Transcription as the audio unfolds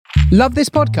Love this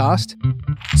podcast?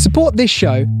 Support this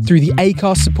show through the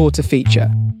Acast supporter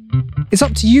feature. It's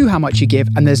up to you how much you give,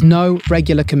 and there's no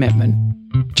regular commitment.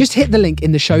 Just hit the link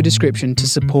in the show description to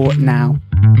support now.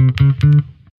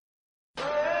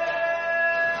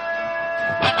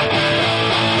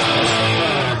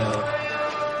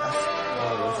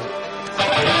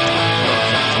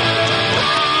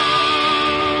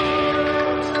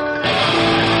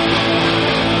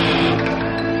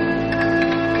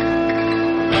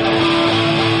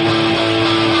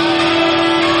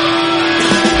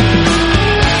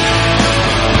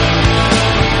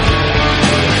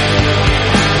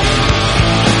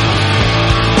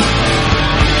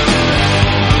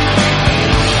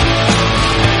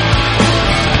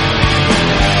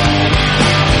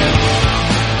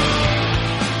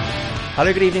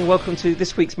 Hello, good evening. Welcome to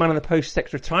this week's Man on the Post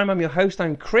Extra Time. I'm your host.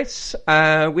 I'm Chris.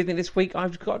 With me this week,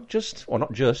 I've got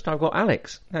I've got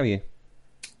Alex. How are you?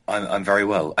 I'm very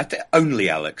well. Only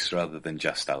Alex rather than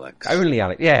just Alex. Only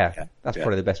Alex. Yeah. That's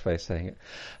probably the best way of saying it.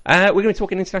 We're going to be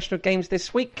talking international games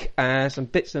this week. Some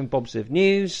bits and bobs of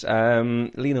news.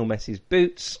 Lionel Messi's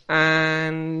boots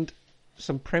and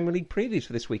some Premier League previews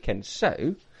for this weekend.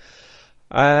 So,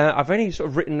 I've only sort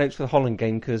of written notes for the Holland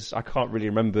game because I can't really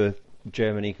remember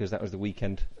Germany because that was the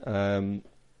weekend, and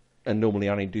normally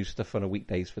I only do stuff on a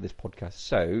weekdays for this podcast.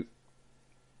 So,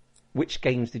 which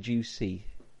games did you see?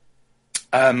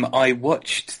 I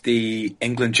watched the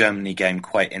England-Germany game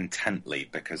quite intently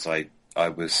because I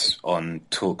was on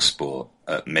TalkSport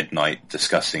at midnight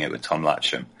discussing it with Tom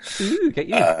Latcham. Ooh, get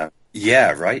you.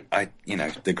 Yeah, right.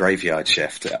 The graveyard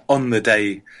shift on the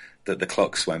day that the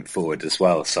clocks went forward as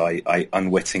well. So I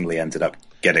unwittingly ended up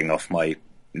getting off my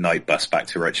night bus back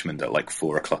to Richmond at like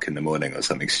 4 o'clock in the morning or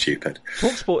something stupid.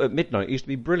 TalkSport at midnight used to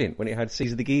be brilliant when it had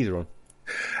Caesar the Geezer on.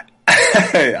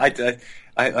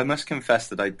 I must confess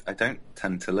that I don't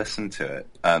tend to listen to it.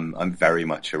 I'm very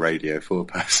much a Radio 4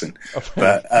 person.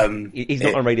 But he's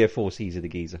not on Radio 4, Caesar the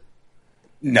Geezer.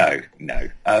 No.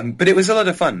 But it was a lot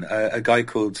of fun. A guy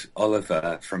called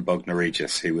Oliver from Bognor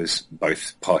Regis, who was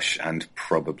both posh and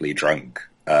probably drunk,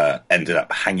 ended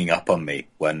up hanging up on me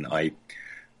when I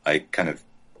kind of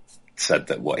said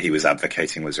that what he was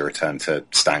advocating was a return to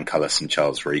Stan Cullis and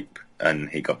Charles Reap, and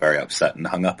he got very upset and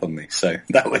hung up on me. So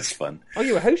that was fun. Oh,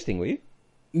 you were hosting, were you?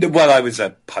 Well, I was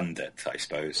a pundit, I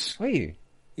suppose. Were you?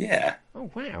 Yeah.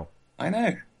 Oh, wow. I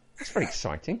know. That's very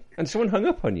exciting. And someone hung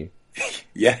up on you?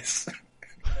 Yes.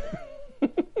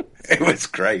 It was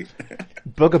great.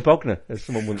 Bugger Bognor, as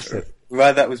someone once said.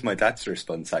 Well, that was my dad's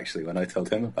response, actually, when I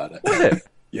told him about it. Was it?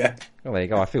 Yeah. Oh, there you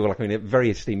go. I feel like I'm in a very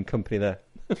esteemed company there.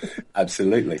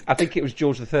 Absolutely. I think it was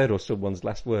George III or someone's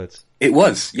last words. It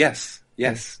was, yes.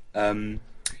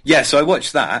 So I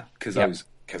watched that because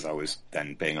I was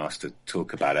then being asked to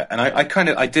talk about it, and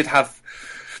I did have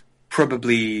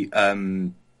probably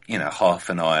half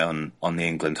an eye on the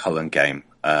England-Holland game,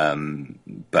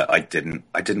 but I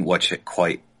didn't watch it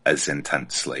quite as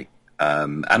intensely,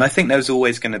 and I think there was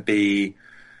always going to be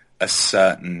a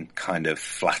certain kind of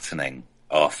flattening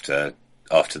after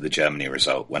the Germany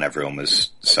result when everyone was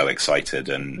so excited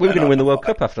and we were going to win the World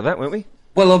Cup after that, weren't we?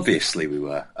 Well, obviously we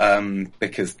were,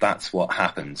 because that's what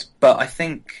happened. But I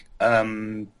think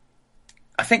the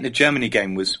Germany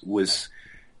game was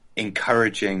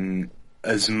encouraging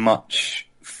as much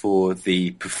for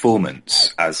the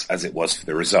performance as it was for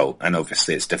the result. And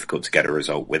obviously it's difficult to get a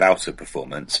result without a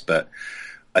performance. But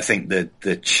I think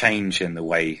the change in the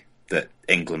way that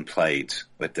England played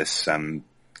with this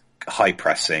high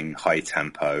pressing, high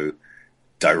tempo,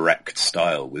 direct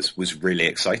style was really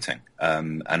exciting.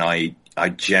 And I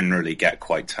generally get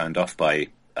quite turned off by,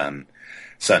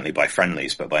 certainly by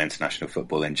friendlies, but by international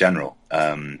football in general.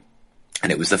 And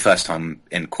it was the first time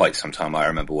in quite some time I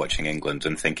remember watching England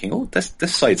and thinking, oh, this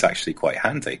side's actually quite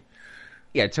handy.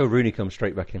 Yeah, until Rooney comes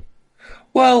straight back in.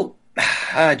 Well,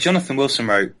 Jonathan Wilson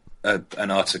wrote an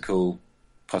article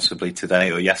possibly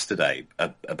today or yesterday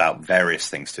about various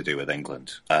things to do with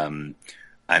England. And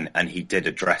he did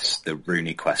address the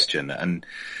Rooney question, and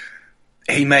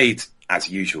he made, as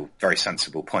usual, very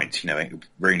sensible points.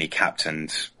 Rooney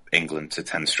captained England to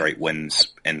 10 straight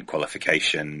wins in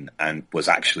qualification and was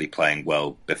actually playing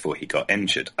well before he got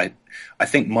injured. I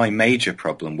think my major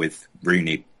problem with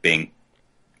Rooney being,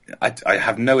 I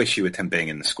have no issue with him being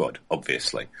in the squad,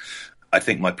 obviously. I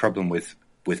think my problem with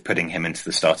putting him into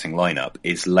the starting lineup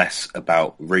is less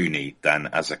about Rooney than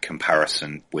as a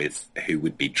comparison with who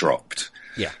would be dropped.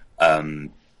 Yeah.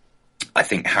 I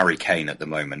think Harry Kane at the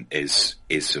moment is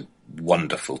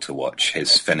wonderful to watch.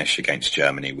 His finish against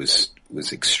Germany was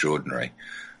extraordinary.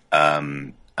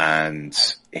 And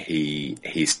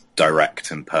he's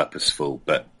direct and purposeful,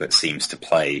 but seems to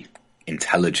play,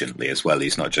 intelligently as well.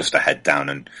 He's not just a head down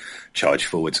and charge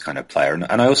forwards kind of player.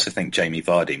 And I also think Jamie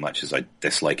Vardy, much as I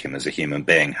dislike him as a human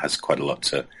being, has quite a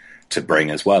lot to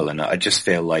bring as well. And I just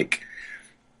feel like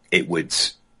it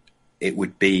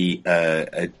would be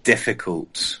a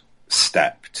difficult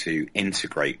step to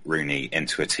integrate Rooney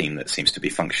into a team that seems to be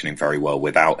functioning very well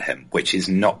without him, which is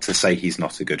not to say he's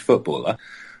not a good footballer,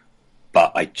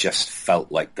 but I just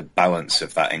felt like the balance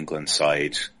of that England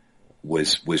side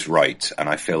was right, and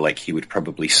I feel like he would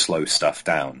probably slow stuff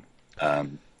down. That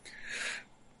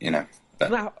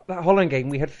Holland game,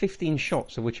 we had 15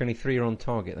 shots, of which only 3 are on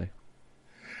target, though.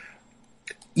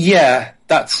 Yeah,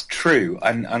 that's true,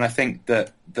 and I think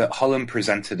that Holland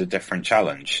presented a different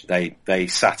challenge. They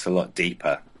sat a lot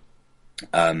deeper.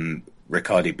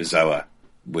 Ricardo Bezoa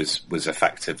was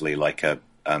effectively like a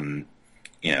kind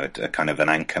of an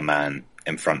anchor man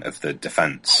in front of the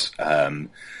defence, and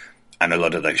a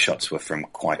lot of those shots were from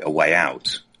quite a way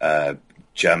out.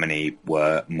 Germany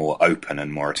were more open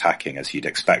and more attacking, as you'd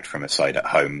expect from a side at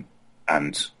home,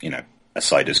 and a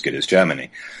side as good as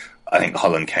Germany. I think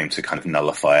Holland came to kind of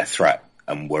nullify a threat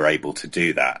and were able to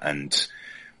do that. And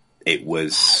it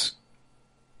wasn't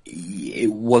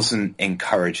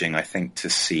encouraging, I think, to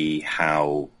see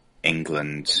how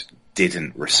England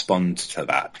didn't respond to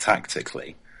that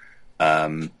tactically.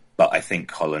 But I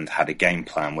think Holland had a game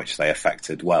plan which they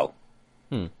effected well.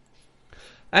 There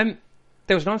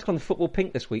was an article on the Football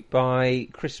Pink this week by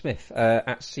Chris Smith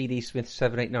at CD Smith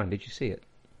 789. Did you see it?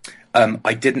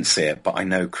 I didn't see it, but I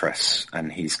know Chris,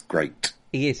 and he's great.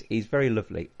 He is. He's very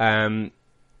lovely.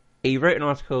 He wrote an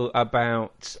article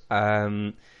about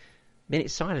minute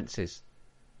silences,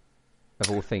 of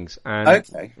all things, and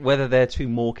whether they're too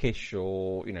mawkish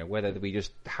or whether we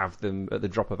just have them at the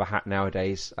drop of a hat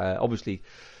nowadays. Obviously,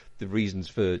 the reasons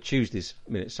for Tuesday's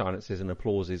minute silences and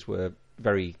applauses were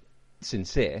very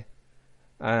sincere.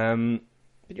 But do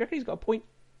you reckon he's got a point?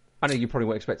 I know you probably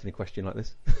weren't expecting a question like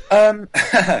this.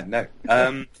 No.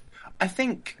 I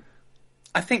think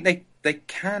they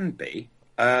can be.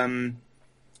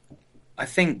 I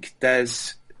think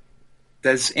there's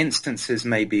instances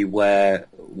maybe where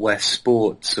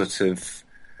sport sort of.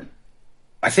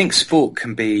 I think sport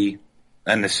can be,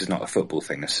 and this is not a football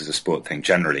thing. This is a sport thing.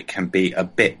 Generally, can be a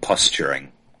bit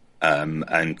posturing,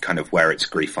 and kind of wear its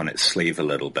grief on its sleeve a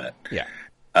little bit. Yeah.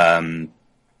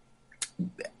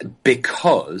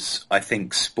 Because I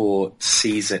think sport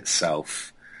sees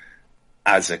itself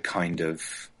as a kind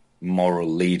of moral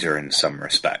leader in some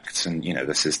respects. And,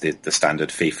 this is the standard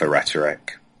FIFA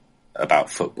rhetoric about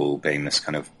football being this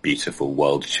kind of beautiful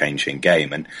world-changing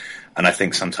game. And I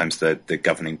think sometimes the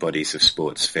governing bodies of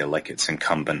sports feel like it's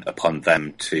incumbent upon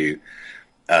them to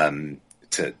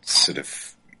sort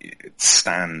of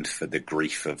stand for the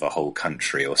grief of a whole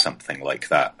country or something like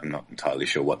that. I'm not entirely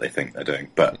sure what they think they're doing,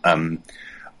 but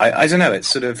I don't know. It's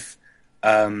sort of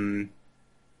I'm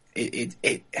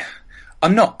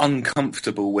not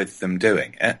uncomfortable with them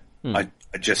doing it. I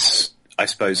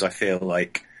suppose I feel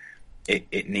like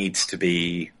it needs to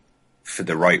be for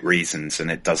the right reasons,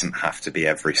 and it doesn't have to be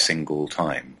every single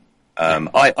time.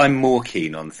 I'm more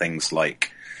keen on things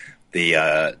like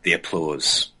the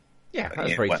applause. Yeah,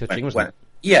 that's very touching, wasn't it?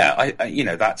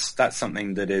 Yeah, that's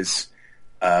something that is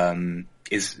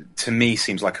to me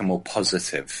seems like a more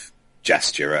positive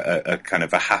gesture, a kind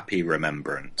of a happy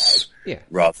remembrance,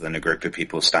 rather than a group of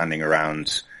people standing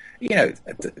around.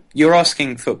 You're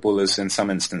asking footballers in some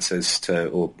instances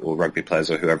or rugby players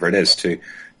or whoever it is to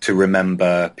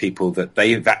remember people that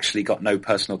they've actually got no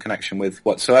personal connection with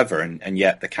whatsoever, and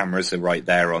yet the cameras are right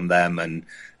there on them, and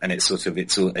it's sort of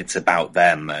it's about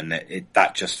them, and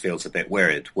that just feels a bit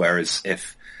weird. Whereas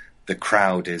if the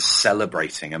crowd is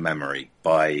celebrating a memory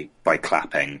by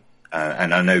clapping,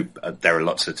 and I know there are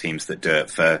lots of teams that do it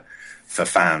for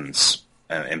fans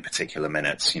in particular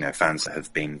minutes. Fans that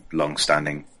have been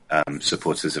long-standing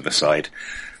supporters of a side.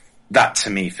 That to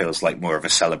me feels like more of a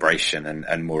celebration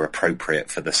and more appropriate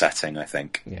for the setting, I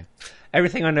think. Yeah.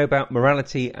 Everything I know about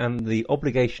morality and the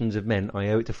obligations of men, I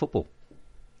owe it to football.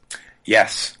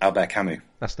 Yes, Albert Camus.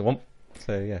 That's the one.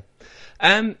 So, yeah.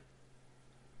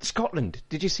 Scotland,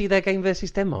 did you see their game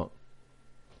versus Denmark?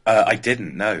 I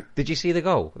didn't, no. Did you see the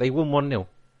goal? They won 1-0.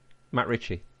 Matt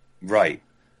Ritchie. Right.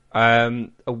 A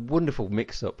wonderful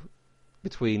mix-up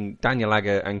between Daniel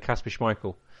Agger and Kasper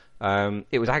Schmeichel.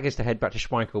 It was Agger's to head back to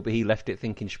Schmeichel, but he left it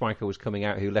thinking Schmeichel was coming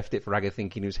out, who left it for Agger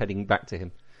thinking he was heading back to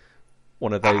him.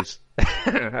 One of those.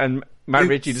 And Matt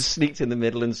Ritchie just sneaked in the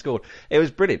middle and scored. It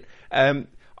was brilliant. I'm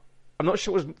not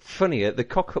sure what was funnier, the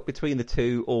cock-up between the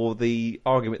two or the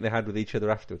argument they had with each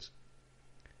other afterwards.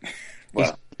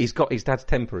 Well, he's got his dad's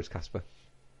temper as Kasper.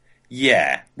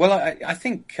 Yeah. Well, I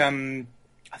think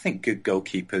I think good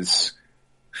goalkeepers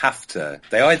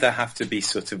they either have to be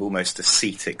sort of almost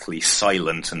ascetically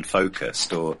silent and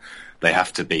focused, or they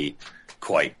have to be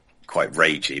quite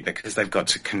ragey, because they've got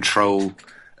to control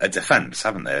a defence,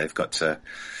 haven't they? They've got to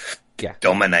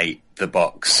dominate the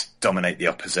box, dominate the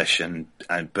opposition,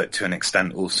 but to an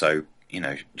extent also,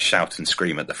 shout and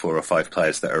scream at the 4 or 5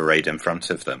 players that are arrayed in front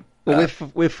of them. Well,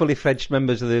 we're fully fledged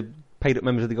paid up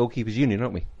members of the Goalkeepers Union,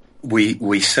 aren't we?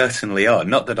 We certainly are.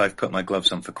 Not that I've put my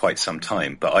gloves on for quite some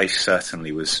time, but I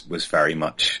certainly was very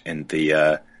much in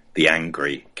the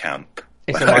angry camp.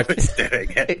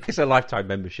 It's a lifetime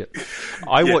membership.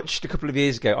 I watched a couple of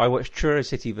years ago. I watched Truro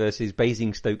City versus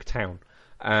Basingstoke Town,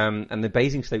 and the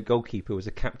Basingstoke goalkeeper was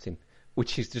a captain,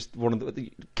 which is just one of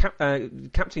the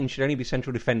captains should only be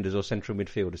central defenders or central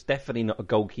midfielders. Definitely not a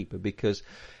goalkeeper, because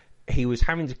he was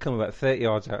having to come about 30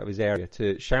 yards out of his area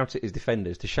to shout at his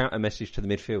defenders, to shout a message to the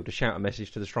midfield, to shout a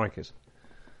message to the strikers.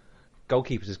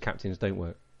 Goalkeepers as captains don't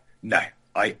work. No,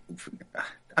 I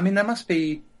mean there must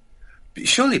be.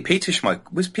 Surely Peter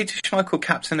Schmeichel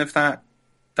captain of that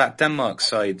Denmark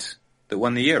side that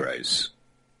won the Euros?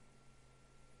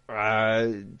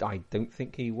 I don't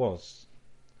think he was.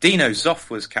 Dino Zoff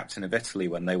was captain of Italy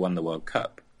when they won the World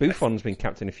Cup. Buffon's been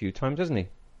captain a few times, hasn't he?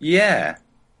 Yeah.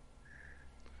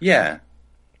 I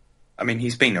mean,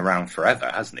 he's been around forever,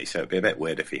 hasn't he? So it'd be a bit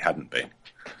weird if he hadn't been.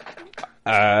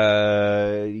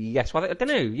 Yes. Well, I don't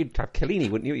know. You'd have Chiellini,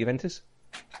 wouldn't you, at Juventus?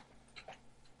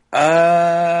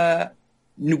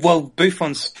 Well,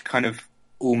 Buffon's kind of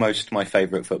almost my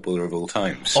favourite footballer of all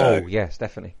time. So oh, yes,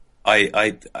 definitely.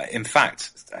 I in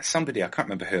fact, somebody, I can't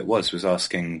remember who it was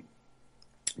asking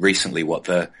recently what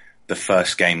the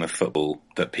first game of football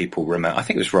that people remember. I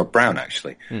think it was Rob Brown,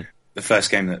 actually. The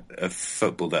first game of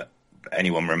football that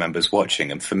anyone remembers watching.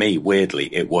 And for me,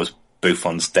 weirdly, it was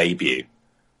Buffon's debut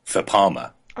for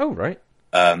Parma. Oh, right.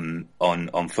 On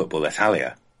Football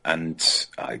Italia. And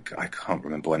I can't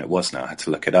remember when it was now. I had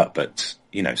to look it up. But,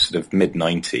 sort of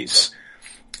mid-90s.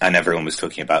 And everyone was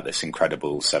talking about this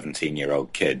incredible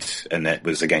 17-year-old kid. And it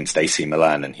was against AC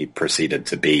Milan. And he proceeded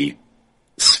to be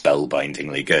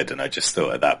spellbindingly good. And I just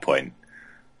thought at that point,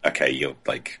 okay, you're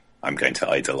like, I'm going to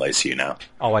idolise you now.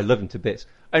 Oh, I love him to bits.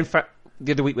 In fact,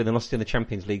 the other week when they lost in the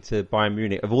Champions League to Bayern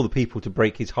Munich, of all the people to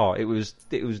break his heart, it was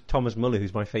Thomas Müller,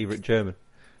 who's my favourite German.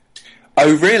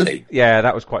 Oh, really? Yeah,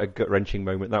 that was quite a gut-wrenching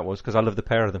moment, that was, because I love the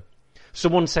pair of them.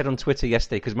 Someone said on Twitter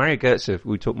yesterday, because Mario Götze, who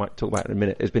we talk about in a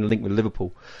minute, has been linked with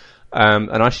Liverpool,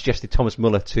 and I suggested Thomas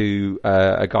Müller to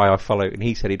a guy I follow, and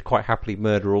he said he'd quite happily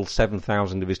murder all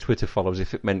 7,000 of his Twitter followers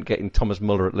if it meant getting Thomas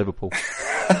Müller at Liverpool.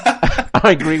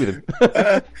 I agree with him.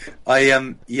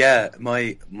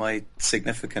 My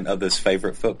significant other's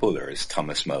favourite footballer is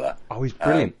Thomas Müller. Oh, he's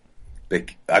brilliant.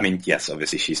 I mean, yes,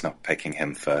 obviously she's not picking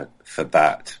him for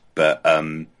that, but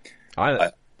I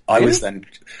was then.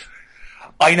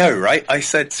 I know, right? I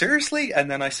said, seriously?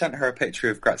 And then I sent her a picture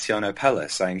of Graziano Pella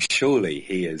saying, surely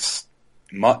he is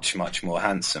much, much more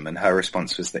handsome. And her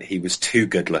response was that he was too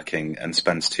good looking and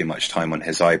spends too much time on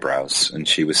his eyebrows. And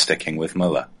she was sticking with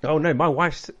Müller. Oh, no, my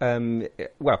wife's,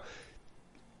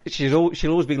 she'll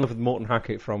always be in love with Morten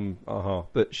Hackett from Aha,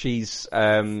 but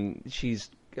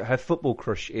her football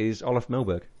crush is Olaf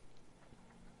Melberg.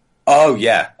 Oh,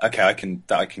 yeah. Okay, I can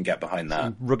get behind that.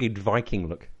 Some rugged Viking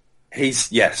look.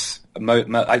 He's, yes,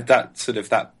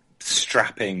 that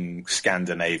strapping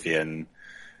Scandinavian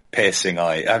piercing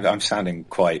eye. I'm sounding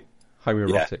quite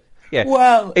homoerotic. Yeah.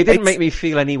 Well, it didn't make me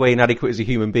feel any way inadequate as a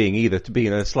human being either to be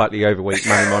in a slightly overweight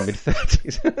man in my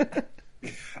mid-30s.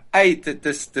 Hey,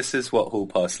 this is what hall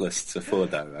pass lists are for,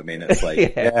 though. I mean, it's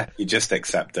like, you just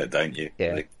accept it, don't you?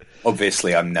 Yeah. Like,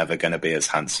 obviously, I'm never going to be as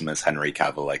handsome as Henry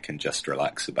Cavill. I can just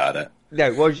relax about it.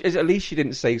 No, well, at least you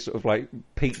didn't say sort of like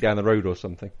peek down the road or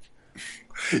something.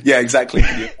 Yeah, exactly.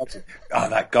 Can you imagine? Oh,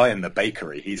 that guy in the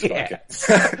bakery, he's fucking...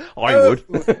 I would.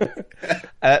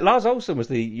 Lars Olsen was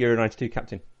the Euro 92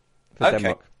 captain for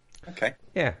Denmark. Okay.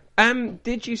 Yeah.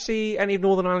 Did you see any of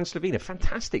Northern Ireland Slovenia?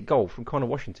 Fantastic goal from Connor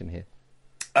Washington here.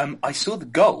 I saw the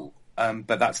goal,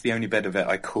 but that's the only bit of it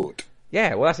I caught.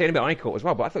 Yeah, well, that's the only bit I caught as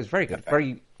well, but I thought it was very good. Okay.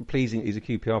 Very pleasing. He's a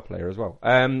QPR player as well.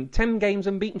 10 games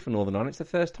unbeaten for Northern Ireland. It's the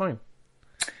first time.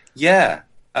 Yeah.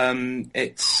 I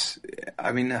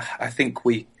think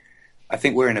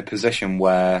we're in a position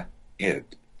where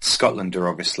Scotland are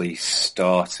obviously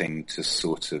starting to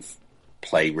sort of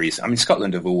play reason. I mean,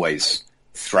 Scotland have always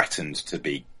threatened to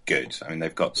be good. I mean,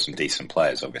 they've got some decent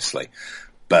players, obviously,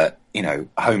 but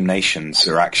home nations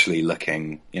are actually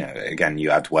looking. Again,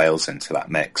 you add Wales into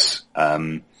that mix.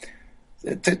 Some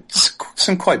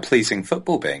quite pleasing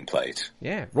football being played.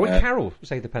 Yeah, Roy Carroll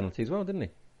saved the penalty as well, didn't he?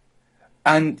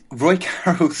 And Roy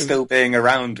Carroll still being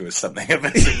around was something of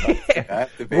a surprise, I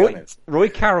have to be honest. Roy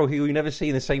Carroll, who you never see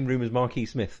in the same room as Marquis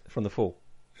Smith from The Fall.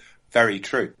 Very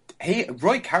true.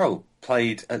 Roy Carroll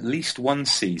played at least one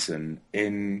season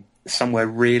in somewhere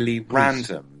really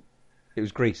random. It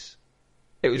was Greece.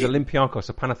 It was Olympiakos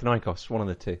or Panathinaikos, one of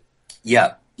the two.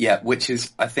 Yeah, which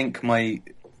is, I think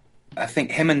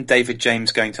him and David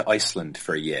James going to Iceland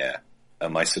for a year are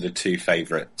my sort of two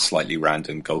favourite slightly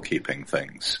random goalkeeping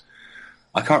things.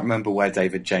 I can't remember where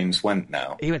David James went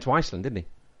now. He went to Iceland, didn't he?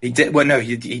 He did. Well, no,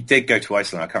 he did go to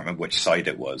Iceland. I can't remember which side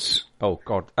it was. Oh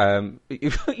God,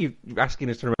 you're asking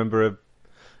us to remember.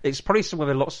 It's probably somewhere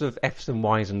with lots of F's and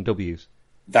Y's and W's.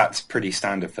 That's pretty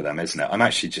standard for them, isn't it? I'm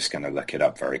actually just going to look it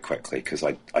up very quickly because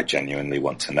I genuinely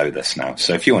want to know this now.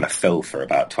 So if you want to fill for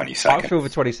about 20 seconds. I'll fill for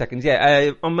 20 seconds,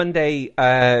 yeah. On Monday,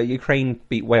 Ukraine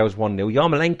beat Wales 1-0.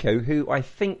 Yarmolenko, who I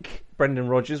think Brendan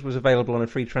Rodgers was available on a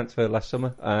free transfer last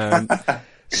summer,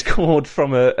 scored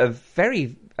from a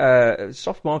very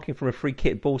soft marking from a free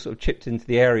kick. Ball sort of chipped into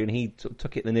the area and he sort of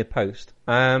took it in the near post.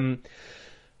 And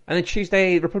then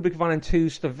Tuesday, Republic of Ireland 2,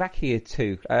 Slovakia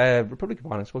 2. Republic of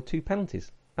Ireland scored 2 penalties.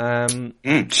 Shane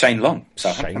Long.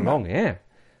 Shane Long, yeah.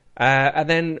 And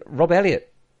then Rob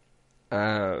Elliott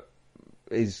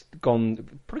is gone,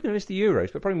 probably going to miss the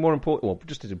Euros, but probably more important, well,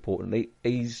 just as importantly,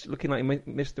 he's looking like he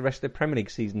missed the rest of the Premier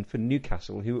League season for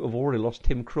Newcastle, who have already lost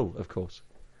Tim Krul, of course.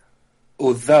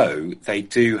 Although they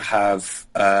do have,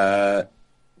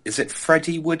 is it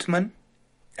Freddie Woodman,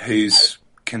 who's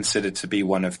considered to be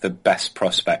one of the best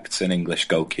prospects in English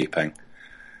goalkeeping.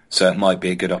 So it might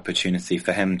be a good opportunity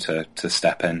for him to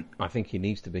step in. I think he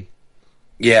needs to be.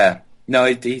 Yeah. No,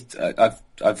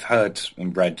 I've heard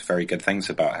and read very good things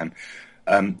about him.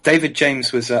 David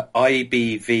James was at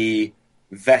IBV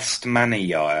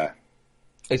Vestmannaeyjar.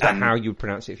 Is that how you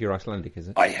pronounce it if you're Icelandic, is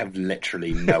it? I have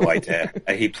literally no idea.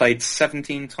 He played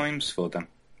 17 times for them.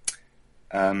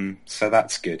 So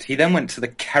that's good. He then went to the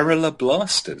Kerala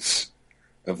Blasters,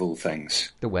 of all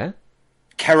things. The where?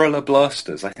 Kerala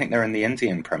Blasters. I think they're in the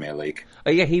Indian Premier League. Oh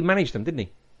yeah, he managed them, didn't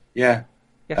he? Yeah.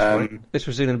 Yes, right. This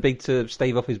was in a bid to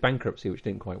stave off his bankruptcy, which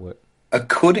didn't quite work.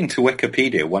 According to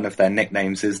Wikipedia, one of their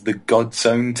nicknames is the God's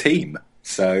Own Team.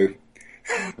 So,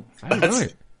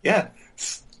 right. Yeah,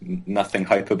 nothing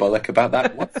hyperbolic about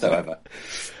that whatsoever.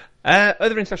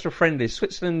 Other international friendlies: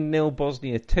 Switzerland 0,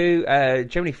 Bosnia 2,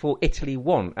 Germany 4, Italy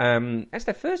 1. That's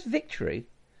their first victory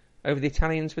over the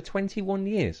Italians for 21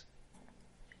 years.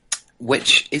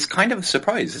 Which is kind of a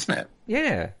surprise, isn't it?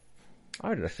 Yeah, I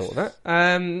would have thought that.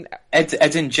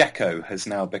 Edin Dzeko has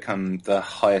now become the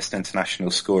highest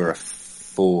international scorer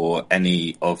for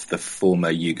any of the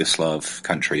former Yugoslav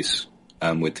countries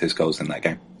with his goals in that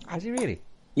game. Has he really?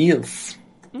 Yes.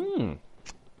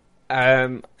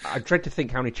 I dread to think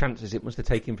how many chances it must have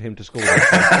taken for him to score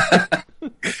that.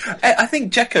 I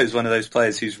think Dzeko's one of those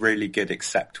players who's really good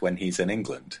except when he's in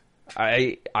England.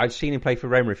 I've seen him play for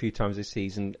Roma a few times this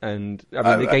season, and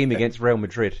the game against Real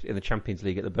Madrid in the Champions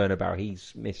League at the Bernabeu,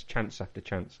 he's missed chance after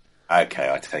chance.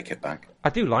 Okay, I take it back. I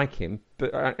do like him,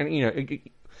 but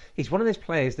he's one of those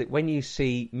players that when you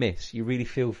see miss, you really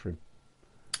feel for him.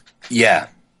 Yeah.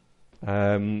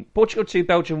 Portugal 2,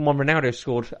 Belgium 1. Ronaldo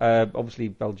scored. Obviously,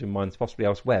 Belgium won, possibly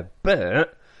elsewhere,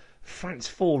 but France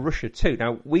 4, Russia 2.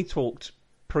 Now, we talked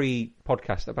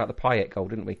pre-podcast about the Payet goal,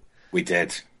 didn't we? We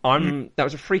did. That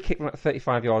was a free kick from like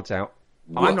 35 yards out.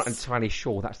 Woof. I'm not entirely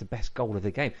sure that's the best goal of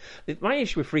the game. My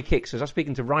issue with free kicks, as I was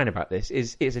speaking to Ryan about this,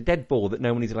 is it's a dead ball that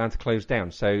no one is allowed to close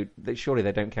down, so surely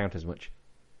they don't count as much.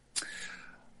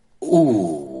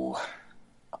 Ooh.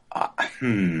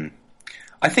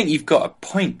 I think you've got a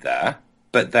point there,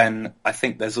 but then I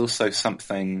think there's also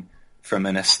something from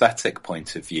an aesthetic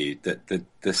point of view that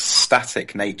the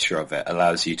static nature of it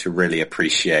allows you to really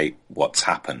appreciate what's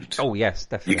happened. Oh yes,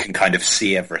 definitely. You can kind of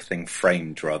see everything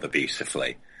framed rather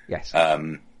beautifully. Yes.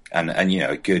 And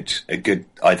a good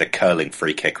either curling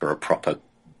free kick or a proper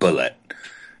bullet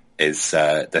is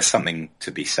there's something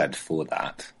to be said for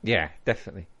that. Yeah,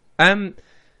 definitely. The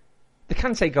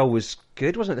Kante goal was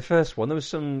good, wasn't it, the first one? There was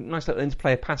some nice little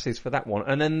interplay of passes for that one.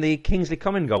 And then the Kingsley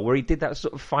Coman goal, where he did that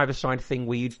sort of five-a-side thing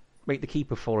where you'd make the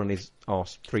keeper fall on his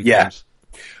arse 3 times.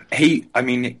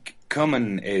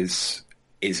 Coman is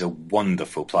a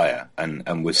wonderful player and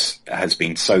has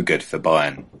been so good for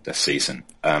Bayern this season.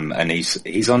 And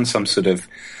he's on some sort of,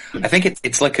 I think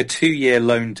it's like a 2-year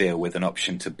loan deal with an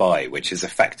option to buy, which is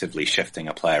effectively shifting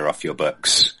a player off your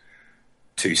books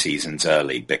 2 seasons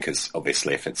early, because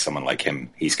obviously if it's someone like him,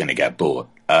 he's going to get bought.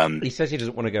 He says he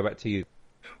doesn't want to go back to you.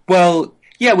 Well,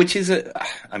 yeah, which is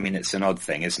it's an odd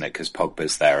thing, isn't it? Because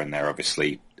Pogba's there and they're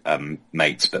obviously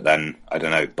mates, but then, I don't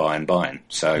know, Bayern.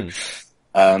 So,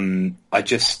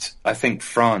 I think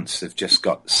France have just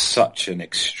got such an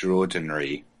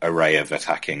extraordinary array of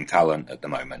attacking talent at the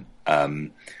moment.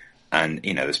 And,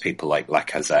 you know, there's people like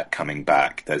Lacazette coming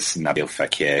back. There's Nabil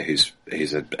Fekir, who's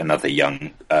another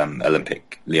young,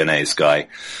 Olympic Lyonnais guy.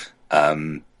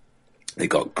 They've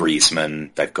got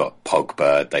Griezmann, they've got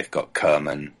Pogba, they've got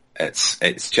Koeman.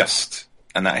 It's just,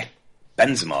 and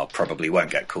Benzema probably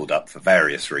won't get called up for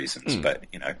various reasons, but,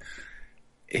 you know,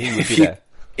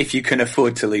 if you can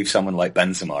afford to leave someone like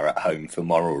Benzema at home for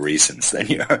moral reasons, then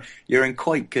you're in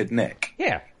quite good nick.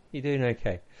 Yeah, you're doing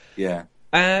okay. Yeah.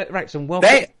 Right, some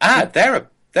they're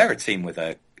a team with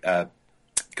a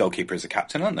goalkeeper as a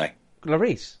captain, aren't they?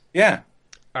 Lloris. Yeah.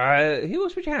 Who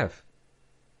else would you have?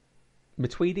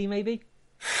 Matuidi, maybe?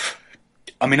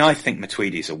 I mean, I think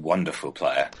Matuidi's a wonderful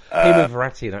player. Him and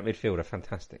Verratti in that midfield are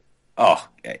fantastic. Oh,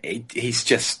 he's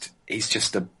just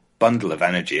a bundle of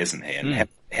energy, isn't he? And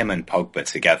him and Pogba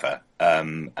together,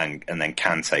 and then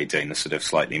Kante doing the sort of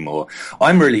slightly more.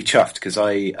 I'm really chuffed because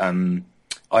I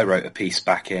wrote a piece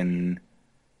back in,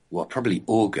 probably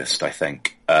August, I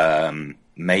think,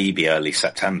 maybe early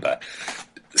September,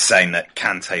 saying that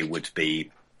Kante would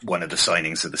be one of the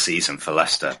signings of the season for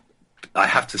Leicester. I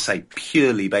have to say,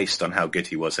 purely based on how good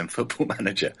he was in Football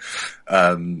Manager.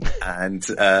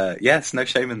 Yes, no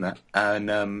shame in that.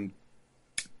 And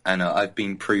I've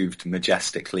been proved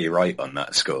majestically right on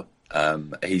that score.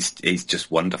 He's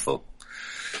just wonderful.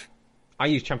 I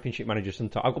use Championship Manager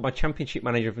sometimes. I've got my Championship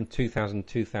Manager from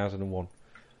 2000-2001,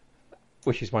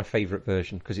 which is my favourite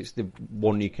version because it's the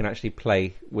one you can actually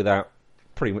play without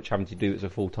pretty much having to do it as a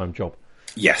full-time job.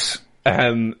 Yes.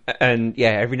 And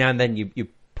yeah, every now and then you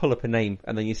pull up a name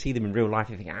and then you see them in real life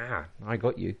and you think, I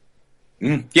got you.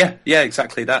 Yeah,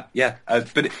 exactly that. Yeah,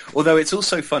 but although it's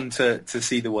also fun to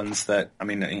see the ones that, I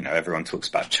mean, you know, everyone talks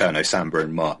about Cherno Samba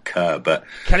and Mark Kerr, but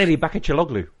Kennedy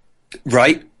Bakachiloglu,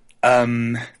 right?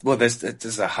 Well,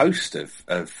 there's a host of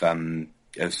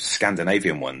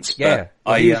Scandinavian ones. Yeah,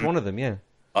 but he was one of them. Yeah,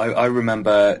 I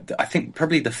remember. I think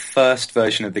probably the first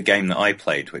version of the game that I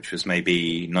played, which was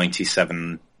maybe 96,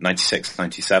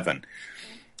 97.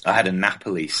 I had a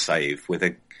Napoli save with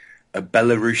a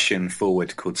Belarusian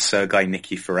forward called Sergei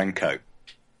Nikiforenko,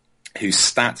 whose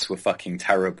stats were fucking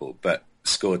terrible, but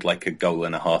scored like a goal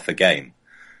and a half a game.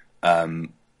 And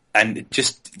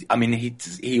just, I mean,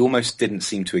 he almost didn't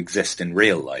seem to exist in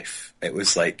real life. It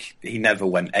was like he never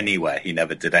went anywhere. He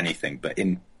never did anything. But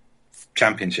in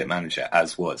Championship Manager,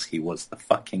 he was the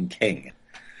fucking king.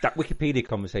 That Wikipedia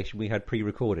conversation we had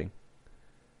pre-recording.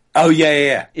 Oh,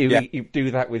 yeah. You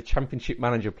do that with Championship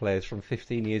Manager players from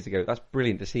 15 years ago. That's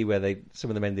brilliant to see where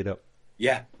some of them ended up.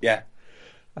 Yeah.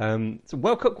 So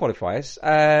World Cup qualifiers.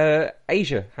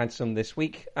 Asia had some this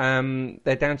week.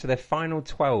 They're down to their final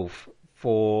 12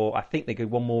 for, I think they go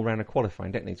one more round of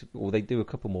qualifying, don't they? Or they do a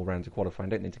couple more rounds of qualifying,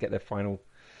 don't they, to get their final...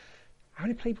 How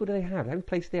many people do they have? How many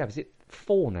places do they have? Is it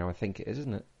 4 now, I think it is,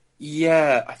 isn't it?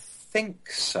 Yeah, I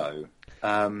think so.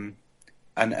 And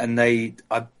they...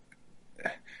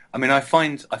 I mean, I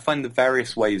find the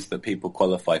various ways that people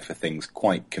qualify for things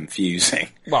quite confusing.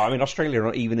 Well, I mean, Australia are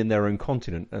not even in their own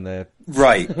continent, and they're...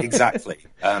 Right, exactly.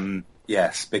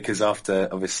 Yes, because after,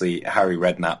 obviously, Harry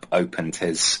Redknapp opened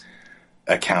his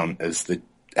account as the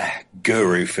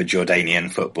guru for Jordanian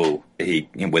football,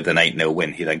 with an 8-0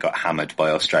 win, he then got hammered by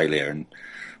Australia, and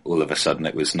all of a sudden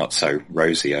it was not so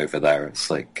rosy over there. It's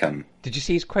like... Did you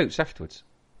see his quotes afterwards?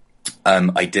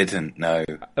 I didn't know.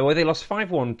 Well, they lost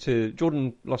 5-1 to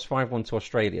Jordan. Lost 5-1 to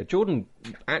Australia. Jordan,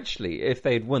 actually, if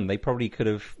they had won, they probably could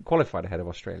have qualified ahead of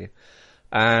Australia.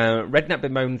 Redknapp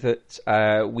bemoaned that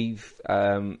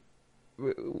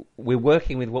we're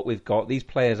working with what we've got. These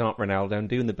players aren't Ronaldo. I'm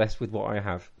doing the best with what I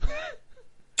have.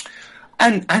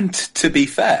 And to be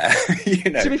fair,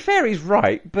 to be fair, he's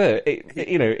right. But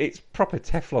it's proper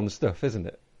Teflon stuff, isn't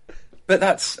it? But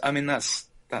that's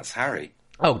Harry.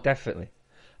 Oh, definitely.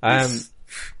 Yeah.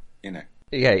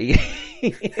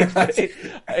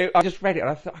 I just read it and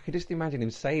I thought I could just imagine him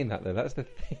saying that though. That's the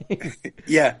thing.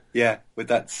 Yeah, with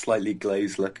that slightly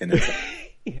glazed look in it.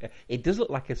 Yeah, it does look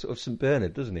like a sort of St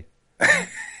Bernard, doesn't he?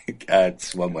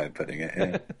 It's one way of putting it,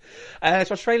 yeah.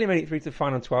 So Australia made it through to the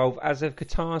final 12, as of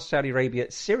Qatar, Saudi Arabia,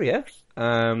 Syria,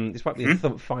 despite being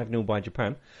thumped 5-0 by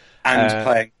Japan. And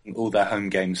playing all their home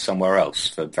games somewhere else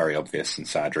for very obvious and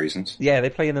sad reasons. Yeah, they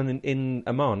play them in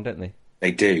Amman, don't they? They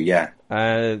do, yeah.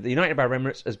 The United Arab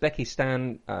Emirates,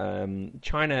 Uzbekistan,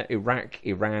 China, Iraq,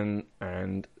 Iran,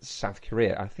 and South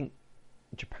Korea. I think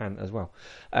Japan as well.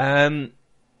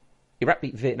 Iraq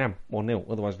beat Vietnam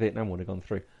 1-0, otherwise Vietnam would have gone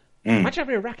through. Imagine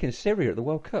having Iraq and Syria at the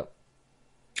World Cup.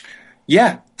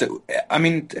 Yeah, I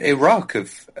mean, Iraq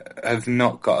have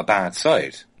not got a bad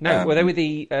side. No, well, they were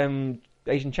the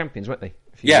Asian champions, weren't they,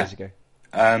 a few Yeah. years ago?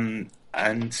 And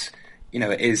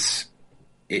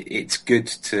it's good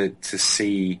to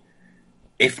see,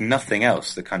 if nothing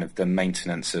else, the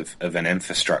maintenance of an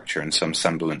infrastructure and some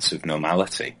semblance of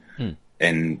normality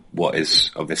in what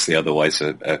is obviously otherwise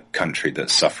a country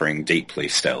that's suffering deeply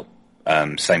still.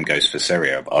 Same goes for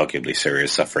Syria. Arguably, Syria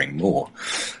is suffering more.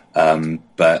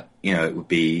 But it would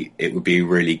be a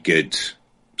really good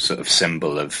sort of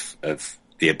symbol of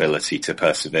the ability to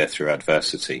persevere through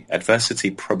adversity.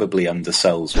 Adversity probably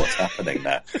undersells what's happening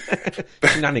there.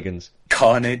 Shenanigans.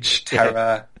 Carnage,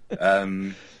 terror,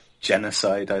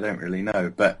 genocide, I don't really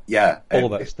know. But yeah. All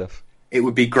that stuff. It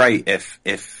would be great if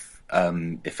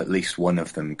at least one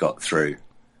of them got through.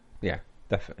 Yeah,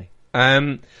 definitely.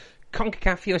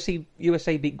 CONCACAF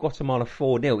USA beat Guatemala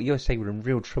 4-0. USA were in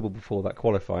real trouble before that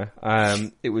qualifier.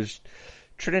 It was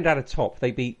Trinidad atop.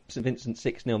 They beat St. Vincent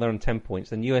 6-0. They're on 10 points.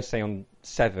 Then USA on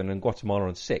 7 and Guatemala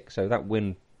on 6. So that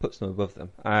win puts them above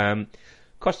them.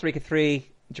 Costa Rica 3,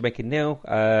 Jamaica 0.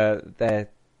 They're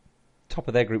top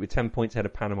of their group with 10 points ahead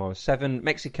of Panama with 7.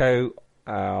 Mexico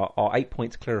are 8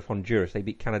 points clear of Honduras. They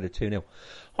beat Canada 2-0.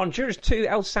 Honduras 2,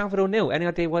 El Salvador 0. Any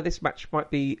idea why this match might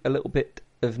be a little bit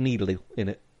of needly in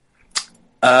it?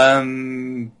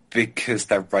 Because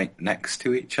they're right next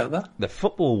to each other. The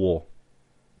football war.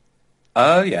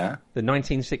 Oh, yeah. The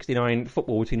 1969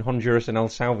 football between Honduras and El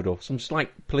Salvador. Some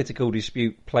slight political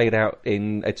dispute played out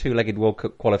in a two-legged World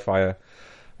Cup qualifier,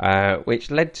 which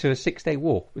led to a 6-day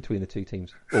war between the two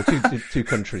teams, or two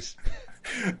countries.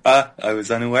 I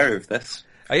was unaware of this.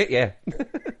 Oh, yeah.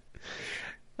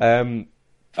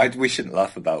 We shouldn't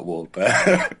laugh about war,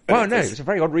 but... Well, no, it's a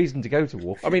very odd reason to go to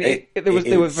war. I mean, there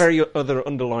were very other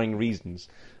underlying reasons,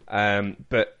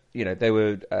 but, they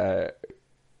were...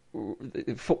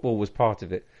 football was part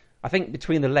of it. I think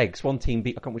between the legs, one team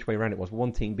beat... I can't remember which way around it was.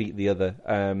 One team beat the other,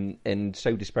 and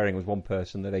so despairing was one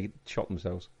person that they shot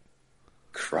themselves.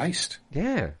 Christ.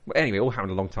 Yeah. Well, anyway, it all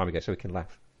happened a long time ago, so we can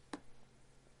laugh.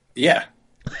 Yeah.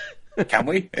 Can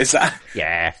we? Is that...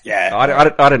 Yeah. Yeah.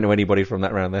 I don't know anybody from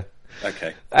that round there.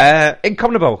 Okay. In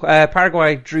CONMEBOL,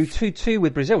 Paraguay drew 2-2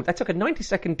 with Brazil. They took a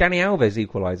 90-second Dani Alves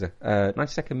equaliser.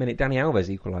 92nd minute Dani Alves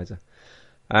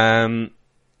equaliser.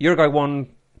 Uruguay 1,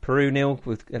 Peru 0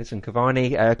 with Edison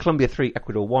Cavani. Colombia 3,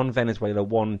 Ecuador 1, Venezuela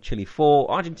 1, Chile 4,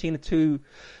 Argentina 2,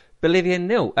 Bolivia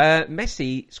 0.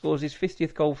 Messi scores his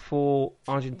 50th goal for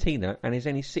Argentina and is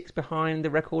only 6 behind the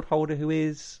record holder, who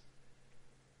is...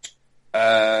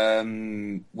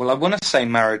 Well, I want to say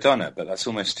Maradona, but that's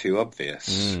almost too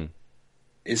obvious.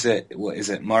 Is it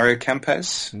Mario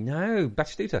Kempes? No,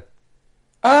 Batistuta.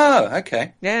 Oh,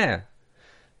 okay. Yeah.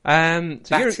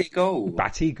 Batigol,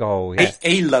 yeah.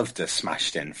 He loved a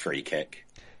smashed-in free kick.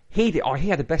 He did. Oh, he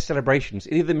had the best celebrations.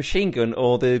 Either the machine gun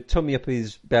or the tummy up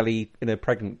his belly in a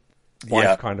pregnant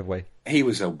wife kind of way. He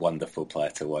was a wonderful player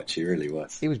to watch. He really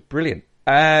was. He was brilliant.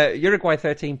 Uruguay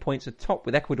 13 points atop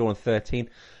with Ecuador on 13.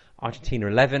 Argentina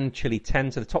 11, Chile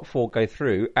 10, so the top 4 go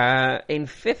through. In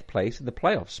 5th place in the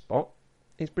playoff spot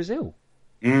is Brazil.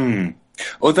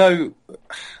 Although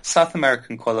South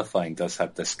American qualifying does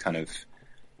have this kind of,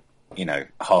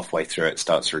 halfway through it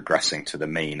starts regressing to the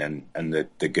mean, and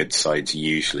the good sides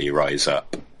usually rise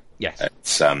up. Yes.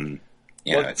 It's,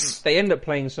 it's... They end up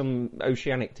playing some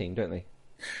Oceanic team, don't they?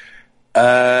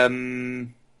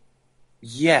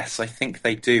 Yes, I think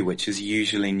they do, which is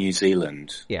usually New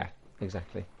Zealand. Yeah,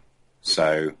 exactly.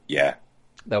 So, yeah.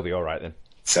 They'll be all right then.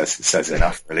 Says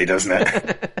enough, really, doesn't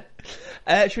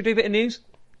it? Should we do a bit of news?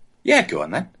 Yeah, go on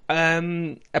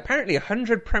then. Apparently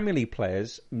 100 Premier League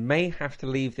players may have to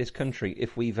leave this country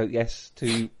if we vote yes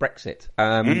to Brexit.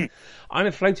 I'm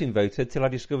a floating voter till I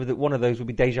discovered that one of those would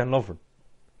be Dejan Lovren.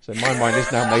 So my mind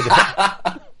is now made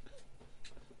up.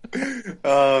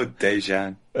 Oh,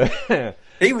 Dejan.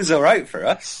 He was all right for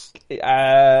us.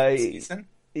 Season.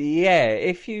 Yeah,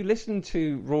 if you listen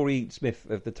to Rory Smith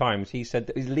of The Times, he said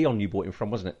that it was Lyon you bought him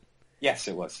from, wasn't it? Yes,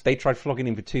 it was. They tried flogging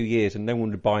him for 2 years and no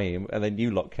one would buy him, and then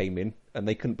you lot came in and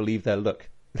they couldn't believe their luck.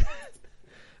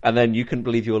 And then you couldn't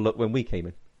believe your luck when we came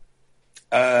in.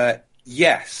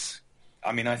 Yes.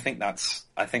 I mean, I think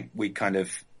we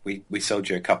we sold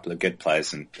you a couple of good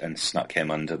players and snuck him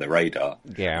under the radar.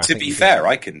 Yeah. To be fair,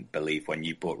 I couldn't believe when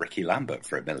you bought Ricky Lambert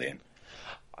for $1 million.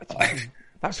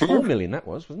 That's 4 million, that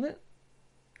was, wasn't it?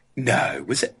 No,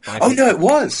 was it? Oh, no, it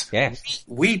was. Yes.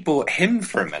 We bought him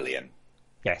for $1 million.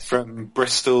 Yes. From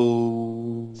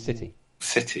Bristol...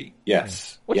 City,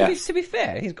 yes. Well, yes. to be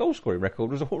fair, his goal-scoring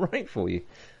record was all right for you.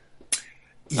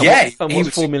 Yeah. And what's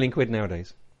 4 million quid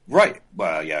nowadays? Right.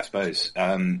 Well, yeah, I suppose.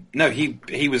 No,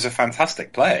 he was a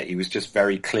fantastic player. He was just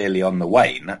very clearly on the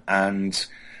wane and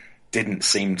didn't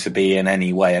seem to be in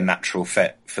any way a natural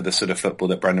fit for the sort of football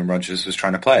that Brendan Rodgers was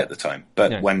trying to play at the time.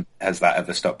 But when has that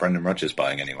ever stopped Brendan Rodgers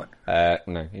buying anyone?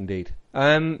 No, indeed.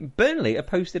 Burnley are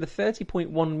posted a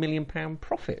 £30.1 million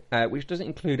profit, which doesn't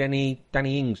include any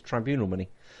Danny Ings tribunal money.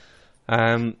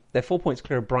 They're 4 points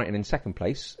clear of Brighton in second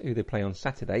place, who they play on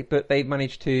Saturday, but they've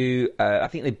managed to, I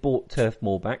think they bought Turf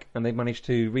Moor back, and they've managed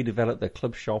to redevelop their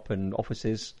club shop and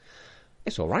offices.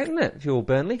 It's all right, isn't it, if you're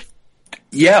Burnley?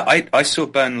 Yeah, I saw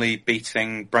Burnley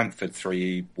beating Brentford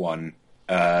 3-1,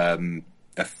 a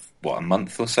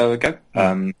month or so ago.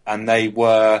 And they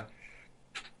were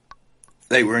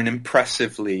an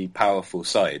impressively powerful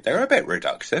side. They were a bit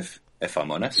reductive, if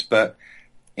I'm honest, but,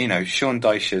 you know, Sean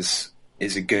Dyche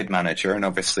is a good manager, and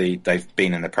obviously they've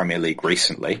been in the Premier League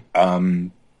recently.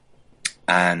 And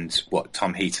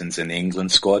Tom Heaton's in the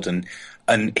England squad,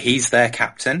 and he's their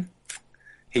captain.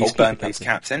 He's Burnley's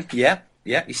captain. Yeah.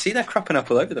 You see, they're cropping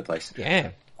up all over the place. Yeah.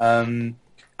 I mean,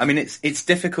 it's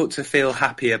difficult to feel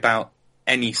happy about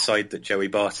any side that Joey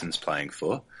Barton's playing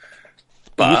for.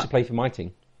 But he used to play for my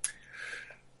team.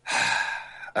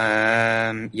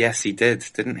 Yes, he did,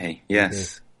 didn't he?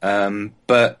 Yes.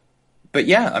 But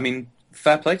yeah, I mean,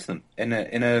 fair play to them.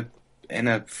 In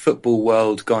a football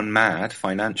world gone mad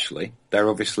financially, they're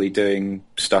obviously doing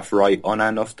stuff right on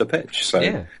and off the pitch.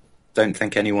 So don't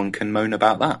think anyone can moan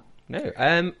about that.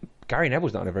 No. Gary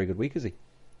Neville's not had a very good week, is he?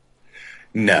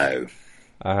 No.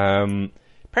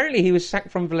 Apparently he was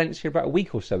sacked from Valencia about a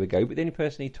week or so ago, but the only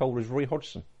person he told was Roy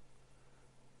Hodgson.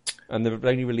 And they've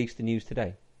only released the news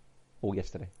today. Or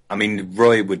yesterday. I mean,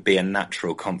 Roy would be a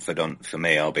natural confidant for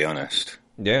me, I'll be honest.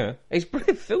 Yeah. It's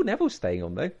Phil Neville's staying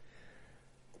on, though.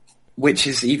 Which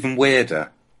is even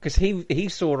weirder. Because he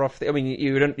saw off... I mean,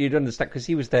 you'd understand, because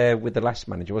he was there with the last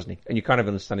manager, wasn't he? And you kind of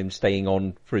understand him staying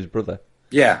on for his brother.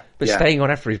 Yeah. But staying on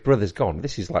after his brother's gone,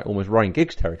 this is like almost Ryan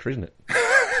Giggs territory, isn't it?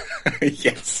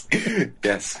 Yes.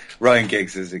 Ryan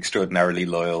Giggs is extraordinarily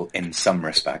loyal in some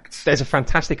respects. There's a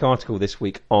fantastic article this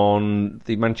week on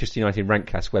the Manchester United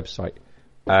Rantcast website.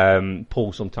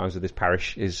 Paul Sometimes of This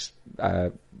Parish is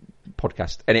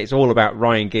podcast, and it's all about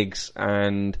Ryan Giggs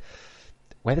and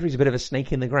whether he's a bit of a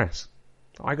snake in the grass.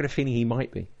 I got a feeling he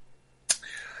might be.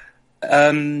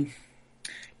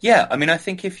 Yeah, I mean, I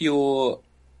think if you're...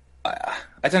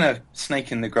 I don't know,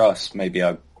 snake in the grass, maybe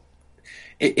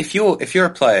if you're a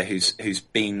player who's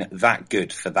been that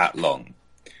good for that long,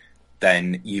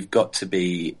 then you've got to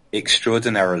be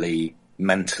extraordinarily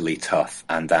mentally tough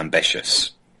and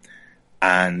ambitious.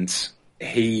 And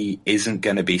he isn't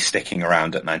going to be sticking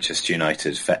around at Manchester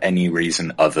United for any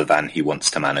reason other than he wants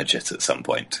to manage it at some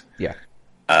point. Yeah.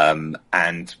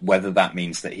 And whether that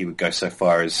means that he would go so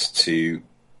far as to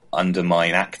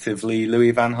undermine actively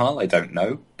Louis van Gaal, I don't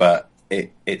know, but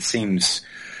it seems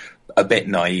a bit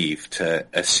naive to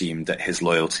assume that his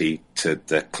loyalty to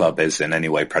the club is in any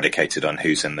way predicated on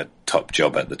who's in the top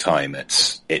job at the time.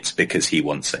 It's because he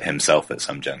wants it himself at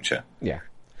some juncture. Yeah.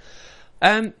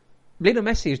 Lionel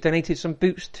Messi has donated some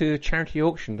boots to a charity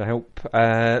auction to help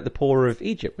the poor of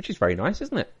Egypt, which is very nice,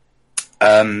 isn't it?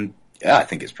 Yeah, I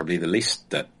think it's probably the least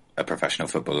that a professional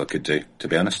footballer could do, to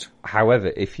be honest.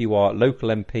 However, if you are local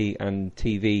MP and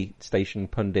TV station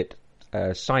pundit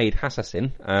Saeed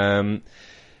Hassassin,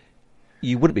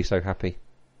 you wouldn't be so happy.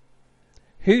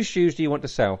 Whose shoes do you want to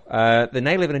sell? The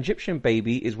nail of an Egyptian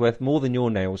baby is worth more than your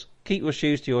nails. Keep your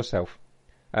shoes to yourself.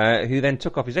 Who then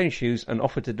took off his own shoes and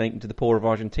offered to donate them to the poor of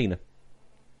Argentina.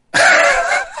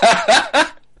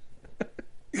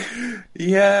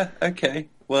 Yeah, okay.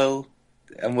 Well,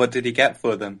 and what did he get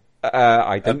for them?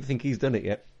 I don't think he's done it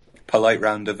yet. Polite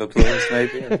round of applause,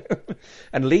 maybe.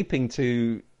 And leaping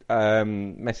to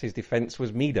Messi's defence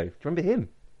was Mido. Do you remember him?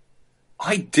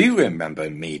 I do remember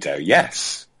Mido,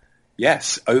 yes.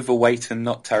 Yes, overweight and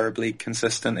not terribly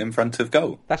consistent in front of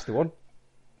goal. That's the one.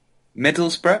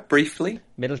 Middlesbrough, briefly.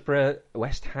 Middlesbrough,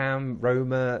 West Ham,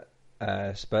 Roma,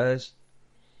 Spurs.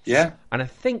 Yeah. And I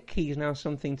think he's now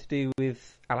something to do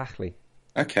with Al Ahly.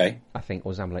 Okay. I think,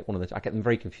 or Zamalek, one of the... I get them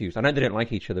very confused. I know they don't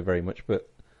like each other very much, but...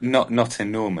 Not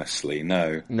enormously,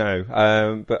 no.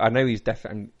 No, but I know he's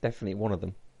definitely one of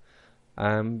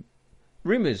them.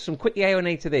 Rumours, some quick yay or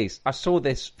nay to these. I saw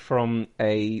this from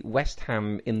a West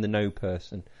Ham in the know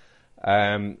person.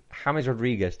 James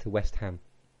Rodriguez to West Ham.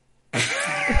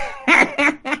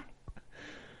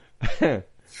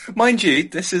 Mind you,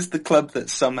 this is the club that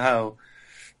somehow,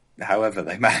 however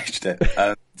they managed it,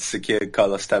 secured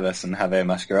Carlos Tevez and Javier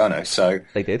Mascherano. So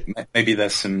they did. Maybe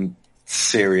there's some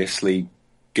seriously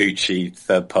Gucci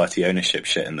third-party ownership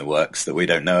shit in the works that we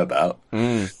don't know about.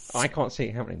 I can't see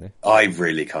it happening, though. I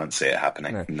really can't see it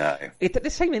happening. No. The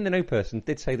same in the No person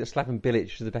did say that Slaven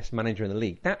Bilic was the best manager in the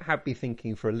league. That had me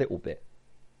thinking for a little bit.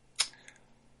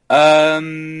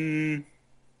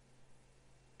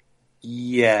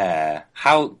 Yeah.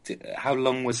 How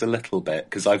long was a little bit?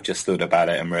 Because I've just thought about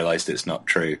it and realised it's not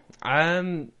true.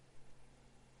 Probably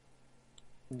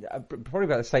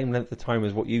about the same length of time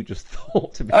as what you just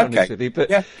thought, to be honest with you. But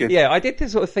good. I did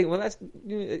this sort of think. Well, I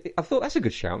thought that's a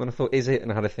good shout. And I thought, is it? And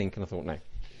I had a think, and I thought, no.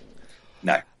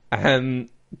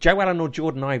 Joe Allen or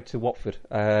Jordan Ibe to Watford.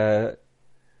 They've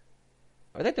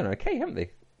done okay, haven't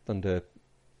they? Under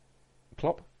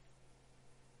Klopp.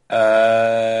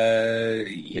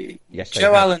 Yes.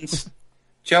 Joe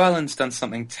Allen's done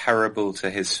something terrible to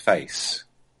his face.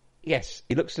 Yes,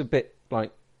 he looks a bit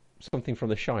like something from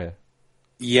the Shire.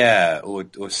 Yeah,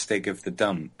 or Stig of the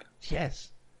Dump. Yes.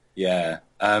 Yeah.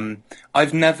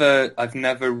 I've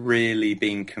never really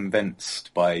been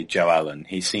convinced by Joe Allen.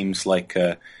 He seems like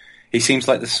the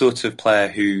sort of player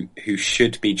who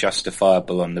should be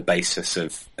justifiable on the basis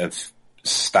of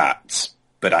stats,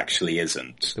 but actually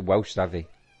isn't. The Welsh savvy.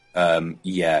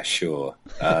 Yeah, sure.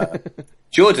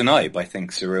 Jordan Ibe, I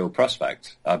think, is a real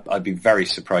prospect. I'd be very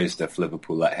surprised if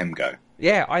Liverpool let him go.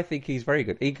 Yeah, I think he's very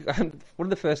good. One of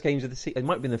the first games of the season, it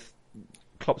might have been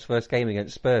Klopp's first game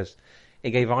against Spurs. He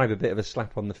gave Ibe a bit of a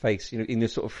slap on the face, in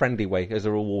this sort of friendly way as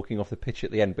they're all walking off the pitch at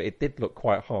the end. But it did look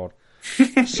quite hard.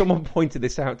 Someone pointed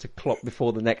this out to Klopp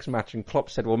before the next match, and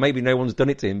Klopp said, "Well, maybe no one's done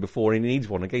it to him before, and he needs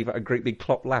one." And gave out a great big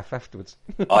Klopp laugh afterwards.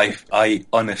 I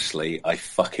honestly, I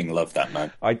fucking love that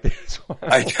man. I did.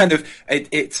 I kind of,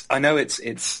 I know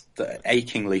it's the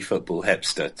achingly football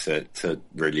hipster to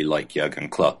really like Jurgen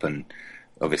Klopp, and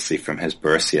obviously from his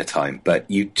Borussia time, but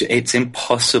it's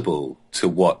impossible to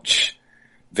watch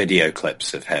video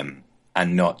clips of him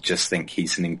and not just think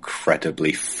he's an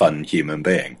incredibly fun human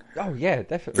being. Oh, yeah,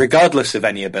 definitely. Regardless of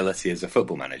any ability as a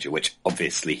football manager, which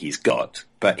obviously he's got,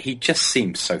 but he just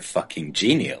seems so fucking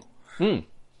genial.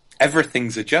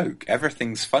 Everything's a joke.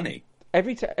 Everything's funny.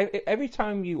 Every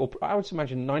time I would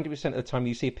imagine 90% of the time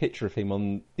you see a picture of him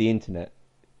on the internet,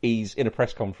 he's in a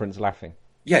press conference laughing.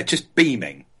 Yeah, just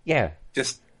beaming. Yeah. He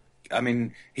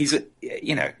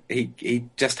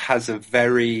just has a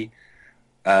very...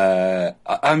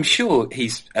 I'm sure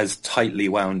he's as tightly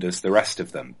wound as the rest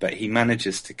of them, but he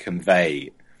manages to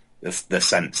convey the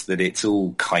sense that it's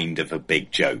all kind of a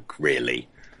big joke, really,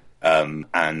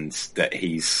 and that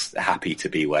he's happy to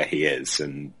be where he is,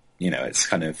 and it's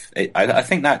kind of. I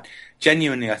think that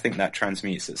genuinely, I think that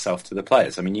transmutes itself to the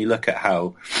players. I mean, you look at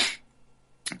how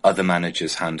other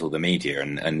managers handle the media,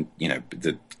 and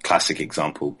the classic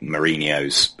example,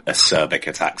 Mourinho's acerbic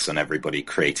attacks on everybody,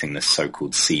 creating this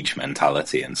so-called siege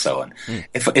mentality and so on.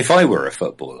 If I were a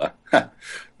footballer,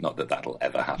 not that that'll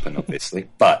ever happen, obviously,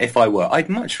 but if I were, I'd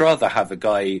much rather have a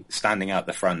guy standing out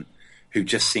the front who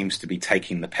just seems to be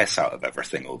taking the piss out of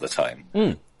everything all the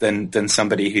time than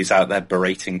somebody who's out there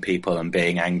berating people and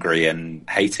being angry and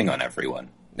hating on everyone.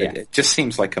 Yeah. It just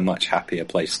seems like a much happier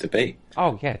place to be.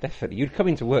 Oh, yeah, definitely. You'd come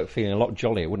into work feeling a lot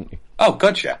jollier, wouldn't you? Oh,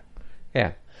 gotcha.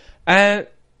 Yeah. Ter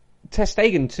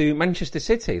Stegen to Manchester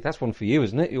City. That's one for you,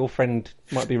 isn't it? Your friend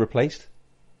might be replaced.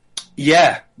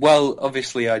 Yeah. Well,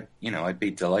 obviously, I'd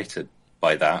be delighted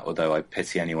by that, although I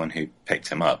pity anyone who picked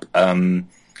him up.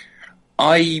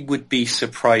 I would be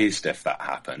surprised if that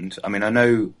happened. I mean, I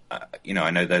know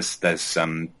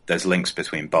there's links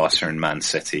between Barca and Man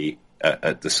City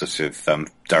at the sort of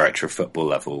director of football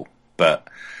level, but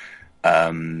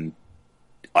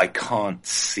I can't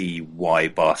see why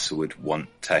Barca would want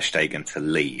Ter Stegen to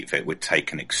leave. It would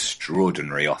take an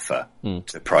extraordinary offer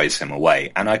to prize him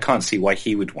away, and I can't see why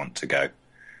he would want to go.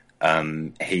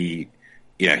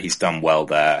 He's done well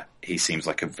there. He seems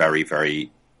like a very,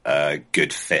 very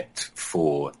good fit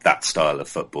for that style of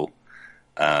football.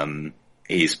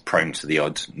 He's prone to the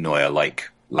odd Neuer-like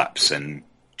lapse in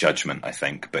judgment, I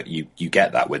think, but you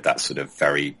get that with that sort of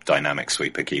very dynamic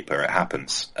sweeper keeper. It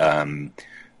happens.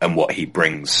 And what he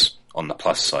brings on the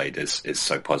plus side is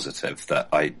so positive that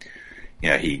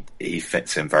he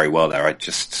fits in very well there.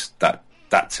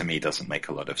 That to me doesn't make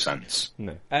a lot of sense.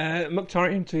 No.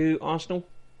 Mkhitaryan to Arsenal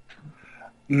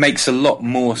makes a lot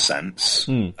more sense.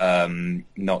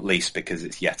 Not least because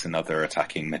it's yet another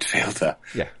attacking midfielder.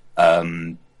 Yeah.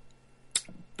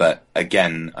 But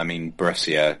again, I mean,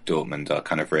 Borussia Dortmund are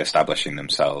kind of re-establishing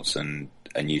themselves, and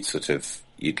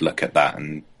you'd look at that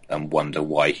and wonder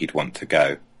why he'd want to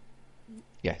go.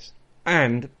 Yes.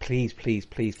 And please, Mario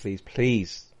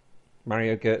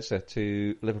Götze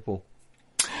to Liverpool.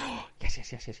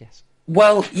 Yes.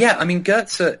 Well, yeah, I mean,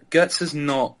 Götze's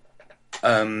not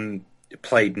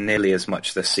played nearly as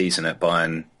much this season at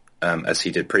Bayern as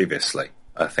he did previously.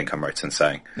 I think I'm right in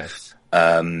saying.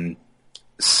 No.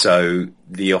 So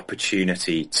the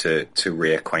opportunity to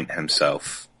reacquaint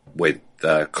himself with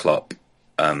Klopp,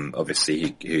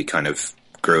 obviously who he kind of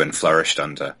grew and flourished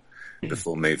under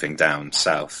before moving down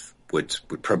south, would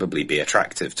probably be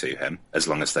attractive to him, as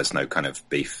long as there's no kind of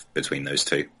beef between those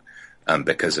two.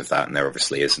 Because of that, and there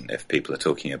obviously isn't if people are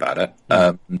talking about it.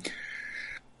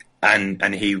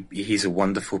 And he's a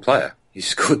wonderful player. He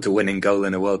scored the winning goal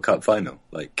in a World Cup final.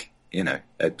 Like, you know,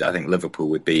 I think Liverpool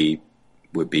would be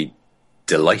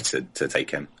delighted to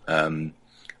take him. I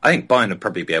think Bayern would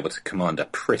probably be able to command a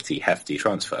pretty hefty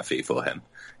transfer fee for him,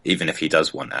 even if he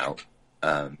does want out.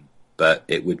 But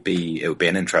it would be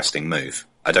an interesting move.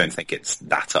 I don't think it's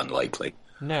that unlikely.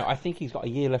 No, I think he's got a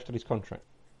year left of his contract.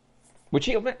 Which,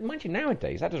 mind you,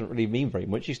 nowadays, that doesn't really mean very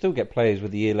much. You still get players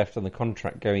with a year left on the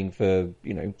contract going for,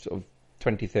 you know, sort of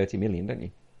 20, 30 million, don't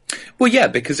you? Well, yeah,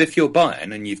 because if you're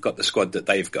Bayern and you've got the squad that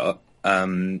they've got,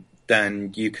 then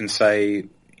you can say,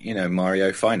 you know,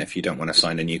 Mario, fine, if you don't want to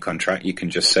sign a new contract, you can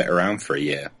just sit around for a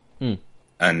year.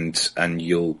 And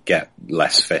you'll get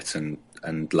less fit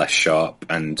and less sharp.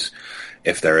 And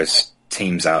if there is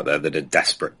teams out there that are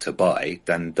desperate to buy,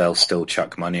 then they'll still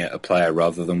chuck money at a player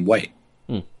rather than wait.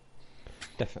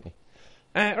 Definitely.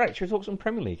 Right, shall we talk some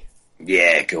Premier League?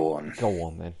 Yeah, go on. Go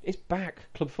on, then. It's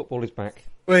back. Club football is back.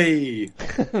 Whee!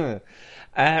 Right,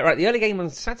 the early game on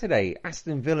Saturday,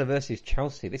 Aston Villa versus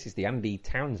Chelsea. This is the Andy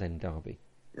Townsend derby.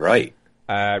 Right.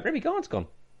 Remy Gard's gone.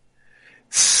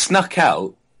 Snuck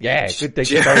out. Yeah, good day.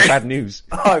 Very bad news.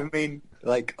 I mean,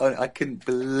 like, I couldn't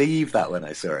believe that when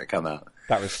I saw it come out.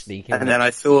 That was sneaky. And then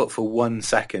I thought for 1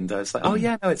 second, I was like, oh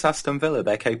yeah, no, it's Aston Villa.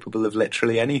 They're capable of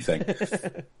literally anything.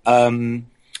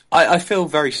 I feel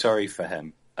very sorry for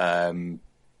him. I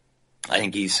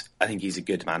think he's a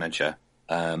good manager,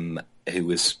 who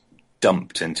was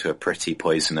dumped into a pretty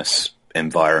poisonous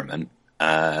environment,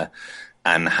 and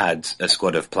had a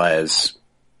squad of players,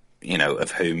 you know,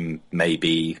 of whom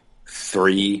maybe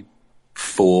 3,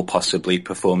 4 possibly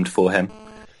performed for him.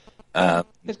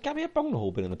 Has Gabby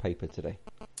Agbonlahor been in the paper today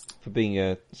for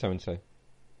being so-and-so?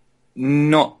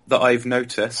 Not that I've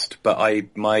noticed, but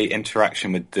my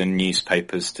interaction with the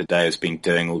newspapers today has been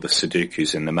doing all the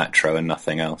Sudokus in the Metro and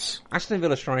nothing else. Aston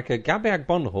Villa striker Gabby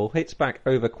Agbonlahor hits back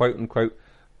over quote-unquote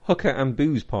hooker and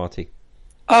booze party.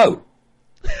 Oh!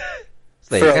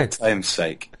 So for old time's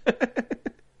sake.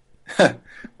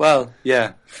 Well,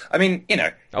 yeah. I mean, you know...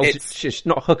 Oh, it's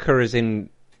not hooker as in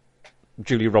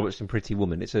Julia Roberts and Pretty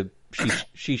Woman. It's a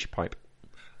sheesh pipe.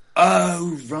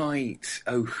 Oh, right.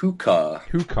 Oh, hookah.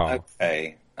 Hookah.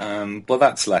 Okay. Well,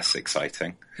 that's less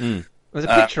exciting. There's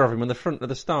a picture of him on the front of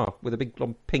the Star with a big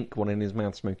long pink one in his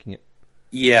mouth smoking it.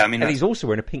 Yeah, I mean... And he's also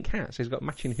wearing a pink hat, so he's got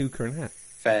matching hookah and hat.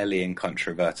 Fairly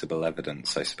incontrovertible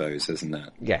evidence, I suppose, isn't it?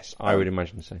 Yes, I would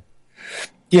imagine so.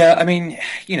 Yeah, I mean,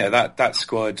 you know, that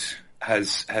squad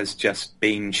has just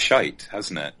been shite,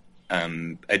 hasn't it?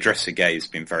 Idrissa Gueye has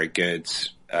been very good.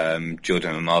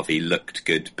 Jordan Amavi looked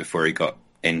good before he got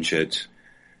injured.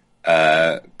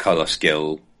 Carlos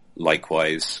Gil,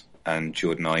 likewise, and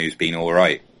Jordan Ayew's been all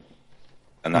right.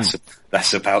 And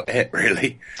that's about it,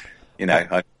 really. You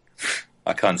know,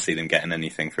 I can't see them getting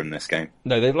anything from this game.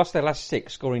 No, they've lost their last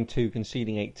 6, scoring 2,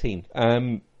 conceding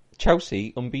 18.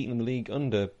 Chelsea, unbeaten in the league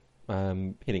under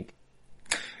Hiddink.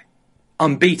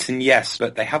 Unbeaten, yes,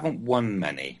 but they haven't won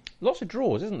many. Lots of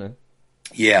draws, isn't there?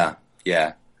 Yeah.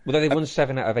 Although they won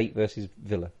 7 out of 8 versus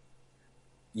Villa.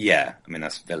 Yeah, I mean,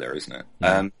 that's Villa, isn't it?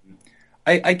 Yeah.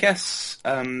 I guess,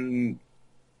 you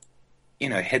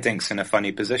know, Hiddink's in a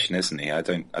funny position, isn't he? I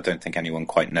don't think anyone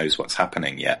quite knows what's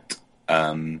happening yet.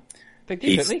 They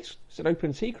did, at least. It's an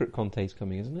open secret Conte's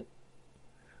coming, isn't it?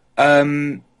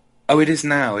 Oh, it is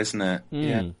now, isn't it?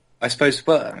 Yeah. I suppose,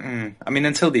 well, I mean,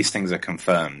 until these things are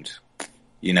confirmed,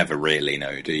 you never really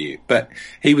know, do you? But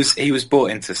he was brought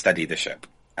in to steady the ship,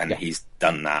 and he's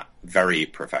done that very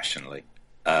professionally.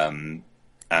 And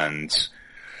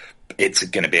it's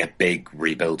going to be a big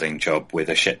rebuilding job with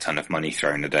a shit ton of money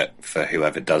thrown at it for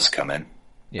whoever does come in.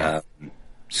 Yeah.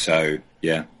 So,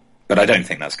 yeah. But I don't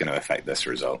think that's going to affect this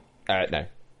result.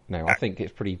 No, I think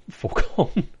it's pretty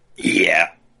foregone. Yeah.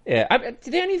 Yeah.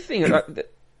 The only thing that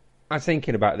I'm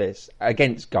thinking about this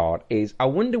against Gard is I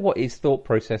wonder what his thought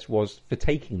process was for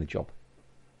taking the job.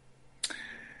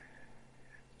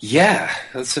 Yeah,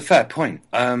 that's a fair point.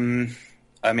 I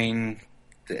mean,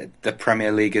 the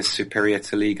Premier League is superior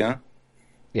to Liga.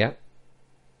 Yeah,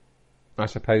 I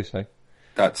suppose so.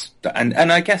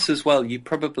 And I guess as well, you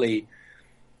probably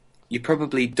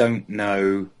don't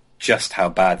know just how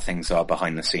bad things are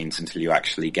behind the scenes until you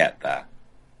actually get there.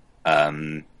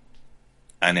 and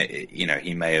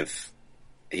he may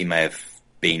have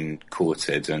been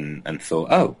courted and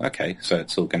thought, oh, okay, so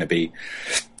it's all going to be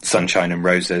sunshine and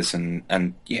roses,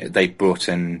 and they brought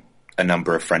in a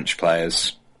number of French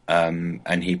players,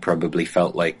 and he probably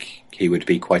felt like he would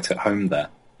be quite at home there.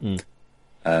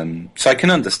 So I can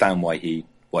understand why he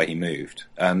moved.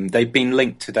 They've been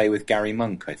linked today with Gary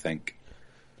Monk, I think.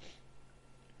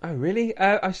 Oh, really?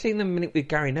 I've seen them linked with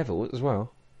Gary Neville as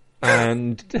well.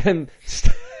 And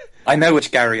I know which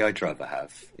Gary I'd rather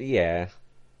have. Yeah.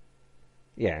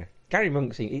 Gary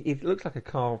Monk, he looks like a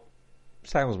car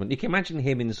salesman. You can imagine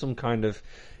him in some kind of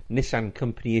Nissan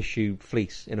company issue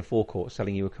fleece in a forecourt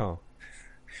selling you a car.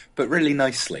 But really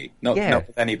nicely, not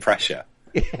with any pressure.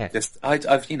 Yeah. Just,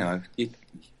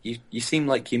 you seem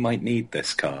like you might need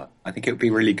this car. I think it would be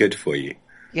really good for you.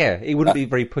 Yeah, he wouldn't be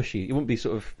very pushy. He wouldn't be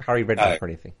sort of Harry Redknapp or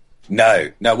anything.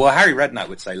 No. Well, Harry Redknapp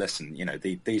would say, listen,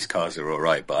 these cars are all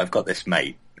right, but I've got this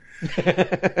mate.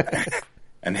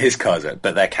 And his cars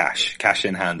but they're cash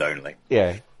in hand only.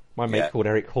 Yeah. My mate called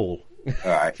Eric Hall.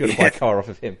 All right. If you want to buy a car off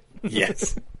of him.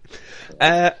 Yes.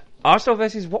 Arsenal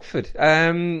versus Watford.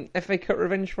 FA Cup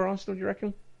revenge for Arsenal, do you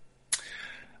reckon?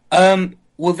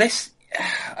 Well, there's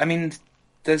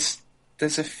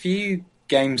a few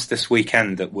games this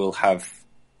weekend that will have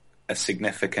a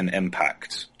significant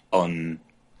impact on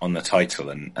the title,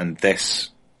 and this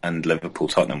and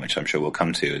Liverpool-Tottenham, which I'm sure we'll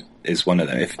come to, is one of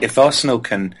them. If Arsenal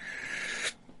can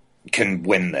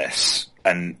win this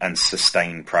and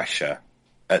sustain pressure,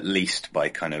 at least by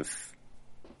kind of,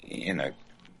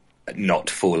 not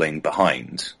falling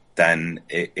behind, then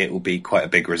it will be quite a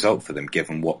big result for them,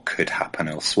 given what could happen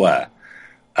elsewhere.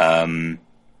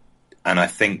 And I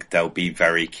think they'll be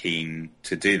very keen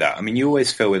to do that. I mean, you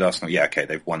always feel with Arsenal,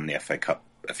 they've won the FA Cup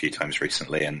a few times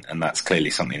recently, and that's clearly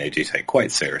something they do take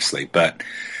quite seriously. But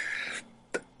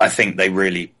I think they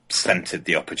really scented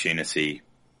the opportunity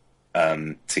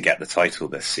to get the title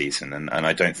this season, and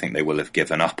I don't think they will have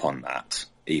given up on that,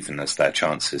 even as their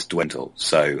chances dwindle.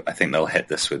 So I think they'll hit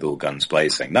this with all guns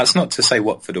blazing. That's not to say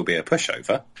Watford will be a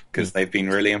pushover, because they've been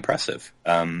really impressive.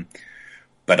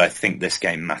 But I think this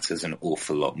game matters an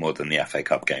awful lot more than the FA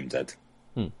Cup game did.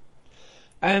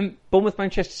 Bournemouth,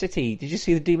 Manchester City. Did you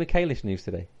see the Di Michaelis news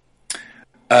today?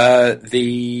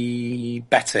 The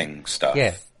betting stuff.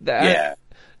 Yeah.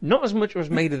 Not as much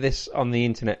was made of this on the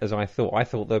internet as I thought. I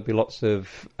thought there'd be lots of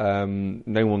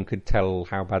no one could tell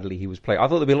how badly he was playing. I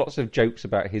thought there'd be lots of jokes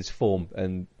about his form,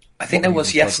 and I think there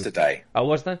was yesterday. Oh,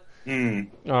 was there?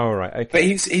 Oh, right. Okay. But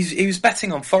he was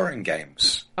betting on foreign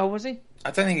games. Oh, was he? I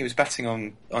don't think he was betting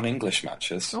on English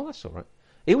matches. Oh, that's all right.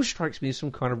 He always strikes me as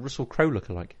some kind of Russell Crowe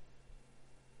lookalike.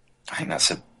 I think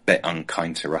that's a bit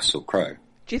unkind to Russell Crowe.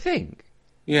 Do you think?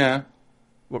 Yeah.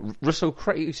 What, Russell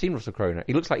Crowe? You've seen Russell Crowe now?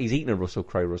 He looks like he's eaten a Russell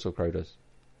Crowe. Russell Crowe does.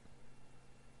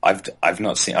 I've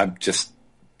not seen. I'm just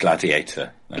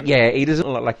Gladiator. Yeah, he doesn't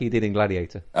look like he did in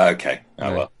Gladiator. Okay.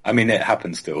 Oh well. I mean, it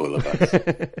happens to all of us.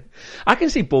 I can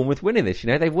see Bournemouth winning this.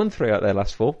 They've won 3 out of their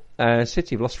last 4.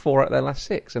 City have lost 4 out of their last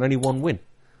 6, and only 1 win.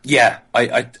 Yeah,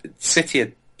 City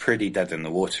are pretty dead in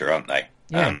the water, aren't they?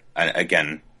 Yeah. And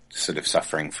again, sort of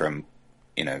suffering from,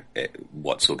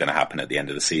 what's all going to happen at the end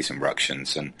of the season,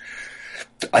 ructions, and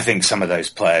I think some of those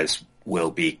players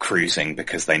will be cruising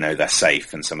because they know they're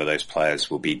safe, and some of those players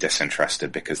will be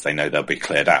disinterested because they know they'll be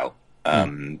cleared out.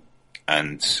 And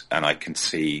I can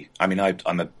see. I mean,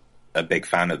 I'm a big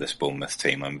fan of this Bournemouth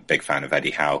team. I'm a big fan of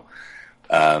Eddie Howe,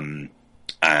 and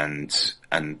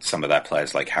some of their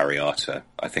players like Harry Arter,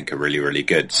 I think, are really, really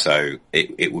good. So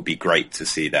it would be great to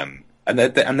see them, and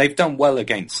they've done well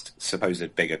against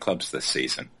supposed bigger clubs this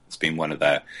season. It's been one of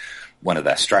their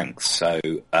strengths. So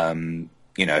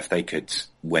if they could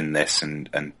win this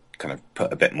and kind of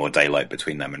put a bit more daylight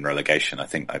between them and relegation, I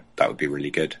think that would be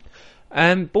really good.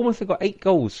 Bournemouth have got 8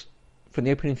 goals from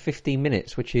the opening 15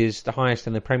 minutes, which is the highest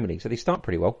in the Premier League, so they start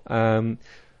pretty well.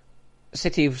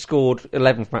 City have scored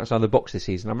 11 from outside the box this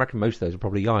season. I reckon most of those are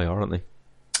probably Yaya, aren't they?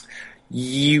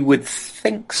 You would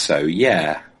think so,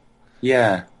 yeah.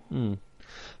 Yeah.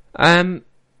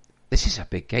 This is a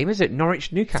big game, is it?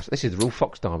 Norwich-Newcastle. This is the real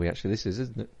Fox derby, actually, this is,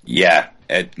 isn't it? Yeah,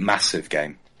 a massive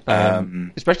game.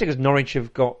 Especially because Norwich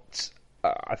have got,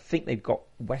 I think they've got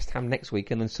West Ham next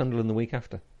week and then Sunderland the week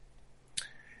after.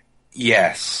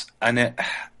 Yes, and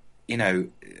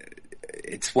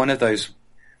it's one of those.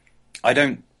 I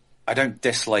don't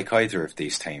dislike either of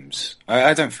these teams.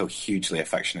 I don't feel hugely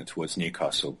affectionate towards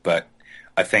Newcastle, but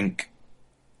I think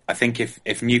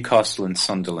if Newcastle and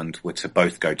Sunderland were to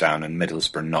both go down and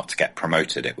Middlesbrough not to get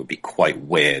promoted, it would be quite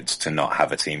weird to not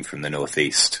have a team from the North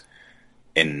East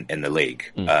in the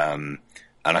league.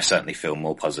 And I certainly feel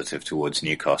more positive towards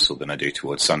Newcastle than I do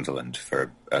towards Sunderland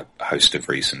for a host of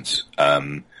reasons.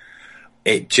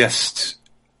 It just,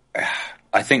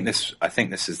 I think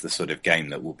this is the sort of game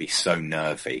that will be so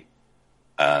nervy,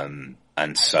 and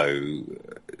so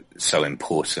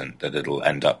important that it'll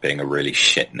end up being a really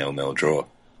shit 0-0 draw.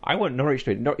 I want Norwich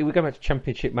to it. We go back to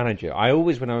Championship Manager.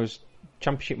 When I was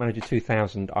Championship Manager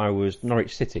 2000, I was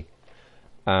Norwich City.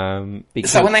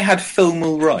 Is that when they had Phil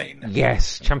Mulrine?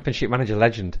 Yes, Championship Manager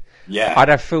legend. Yeah. I'd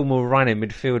have Phil Mulrine in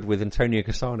midfield with Antonio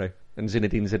Cassano and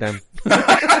Zinedine Zidane.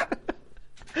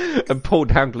 And Paul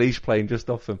Dalglish playing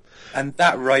just off them. And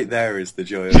that right there is the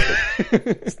joy of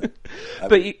it.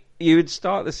 But you would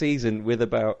start the season with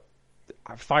about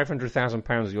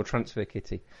 £500,000 of your transfer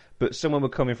kitty, but someone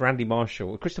would come in for Andy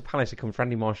Marshall. Crystal Palace would come for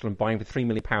Andy Marshall and buy him for £3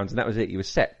 million, and that was it. You were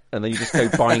set, and then you just go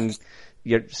buying,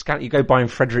 you go buying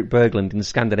Frederick Berglund in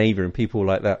Scandinavia and people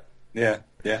like that. Yeah,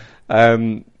 yeah.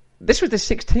 This was the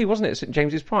 6-2, wasn't it, at St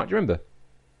James's Park? Do you remember?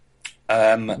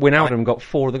 Wijnaldum got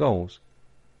 4 of the goals.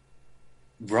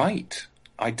 Right,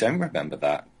 I don't remember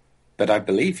that, but I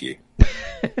believe you.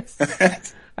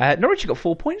 Norwich got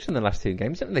 4 points in the last 2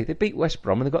 games, didn't they? They beat West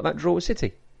Brom and they got that draw with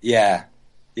City. Yeah.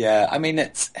 I mean,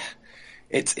 it's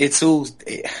so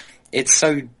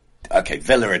okay.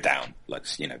 Villa are down.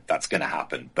 That's going to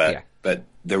happen. But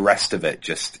the rest of it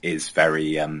just is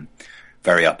very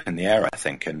up in the air, I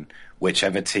think. And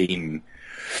whichever team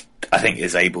I think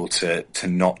is able to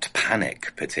not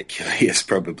panic particularly is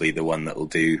probably the one that will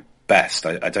do best.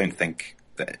 I don't think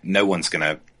that no one's going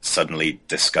to suddenly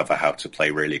discover how to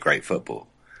play really great football.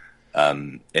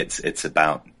 It's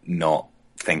about not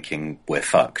thinking we're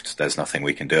fucked. There's nothing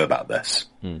we can do about this.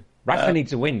 Radford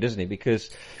needs a win, doesn't he? Because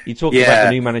you talk about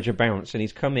the new manager bounce, and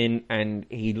he's come in and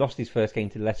he lost his first game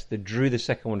to Leicester, drew the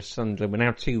second one to Sunderland. We're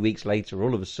now 2 weeks later.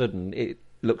 All of a sudden, it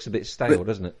looks a bit stale,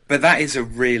 doesn't it? But that is a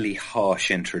really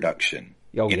harsh introduction.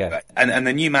 Oh, yeah. know? And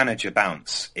the new manager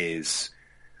bounce is,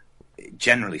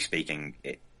 generally speaking,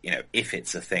 if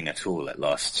it's a thing at all, it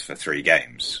lasts for 3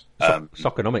 games.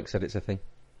 Soccernomics said it's a thing.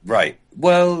 Right.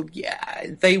 Well,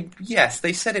 yeah, they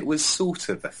said it was sort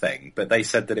of a thing, but they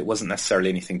said that it wasn't necessarily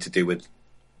anything to do with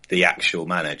the actual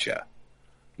manager.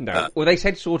 No. Well, they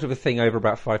said sort of a thing over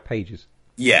about 5 pages.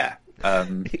 Yeah.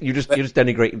 You just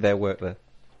denigrated their work there.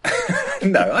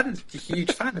 No, I'm a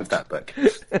huge fan of that book.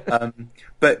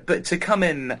 But to come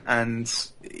in and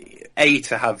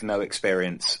to have no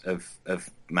experience of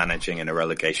managing in a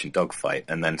relegation dogfight,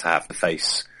 and then to have to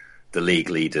face the league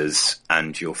leaders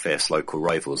and your fierce local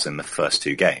rivals in the first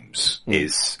 2 games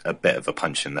is a bit of a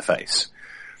punch in the face.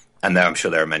 And I'm sure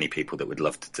there are many people that would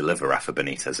love to deliver Rafa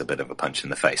Benitez a bit of a punch in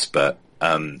the face, but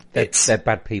they're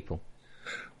bad people.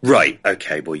 Right,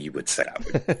 okay, well you would say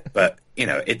that. But,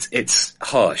 it's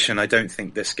harsh, and I don't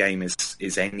think this game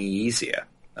is any easier.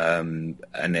 And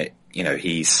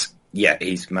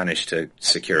he's managed to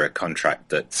secure a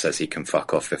contract that says he can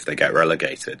fuck off if they get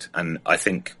relegated. And I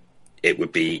think it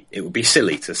would be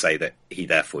silly to say that he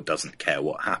therefore doesn't care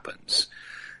what happens.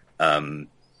 I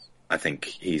think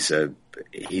he's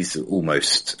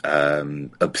almost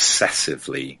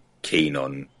obsessively keen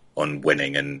on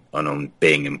winning and on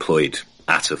being employed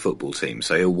at a football team.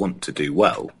 So he'll want to do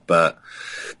well, but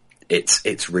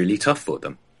it's really tough for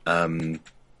them. And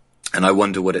I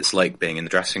wonder what it's like being in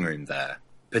the dressing room there,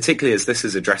 particularly as this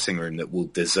is a dressing room that will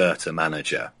desert a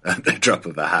manager at the drop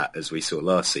of a hat, as we saw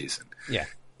last season. Yeah.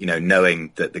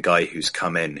 Knowing that the guy who's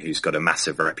come in, who's got a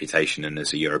massive reputation and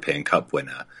is a European Cup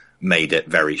winner, made it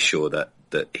very sure that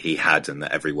he had, and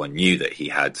that everyone knew that he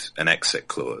had, an exit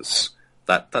clause.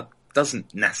 That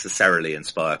doesn't necessarily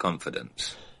inspire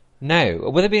confidence. No.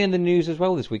 Well, they've been in the news as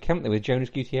well this week, haven't they, with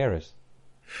Jonas Gutierrez?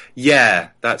 Yeah,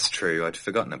 that's true. I'd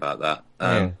forgotten about that.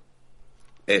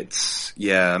 It's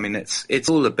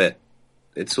all a bit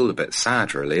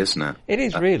sad, really, isn't it? It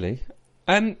is really.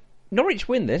 Norwich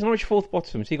win this. Norwich 4th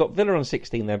bottom. So you got Villa on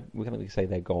 16. We can't really say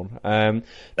they're gone.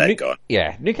 They're gone.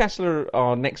 Yeah. Newcastle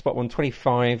are next bottom on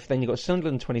 25. Then you've got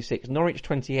Sunderland 26. Norwich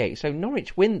 28. So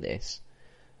Norwich win this.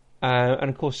 And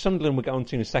of course Sunderland we'll get on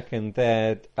to in a second.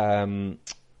 They're at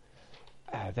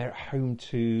home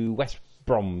to West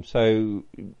Brom. So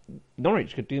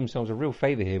Norwich could do themselves a real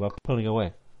favour here by pulling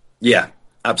away. Yeah,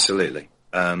 absolutely.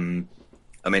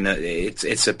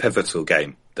 It's a pivotal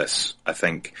game. This, I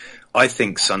think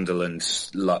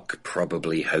Sunderland's luck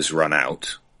probably has run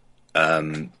out,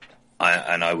 and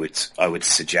I would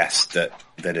suggest that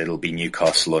it'll be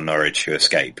Newcastle or Norwich who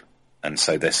escape, and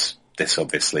so this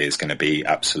obviously is going to be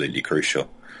absolutely crucial.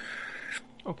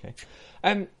 Okay,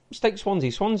 Stoke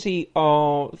Swansea. Swansea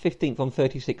are 15th on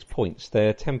 36 points.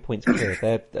 They're 10 points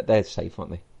clear. They're safe,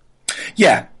 aren't they?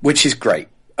 Yeah, which is great.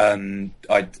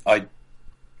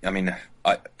 I mean,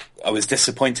 I was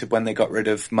disappointed when they got rid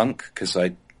of Monk because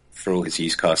for all his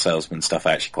used car salesman stuff,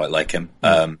 I actually quite like him.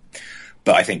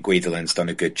 But I think Guidelin's done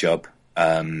a good job.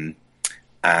 And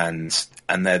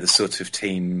they're the sort of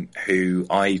team who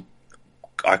I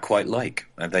quite like.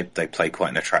 They play quite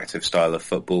an attractive style of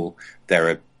football.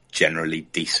 They're a generally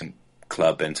decent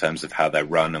club in terms of how they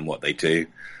run and what they do.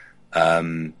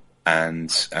 And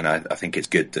I think it's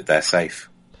good that they're safe.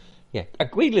 Yeah,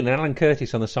 Guidlin and Alan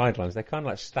Curtis on the sidelines, they're kind of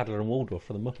like Stadler and Waldorf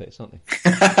for the Muppets, aren't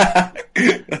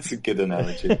they? That's a good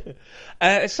analogy.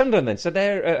 Sunderland then, so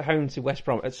they're at home to West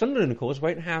Brom. Sunderland, of course,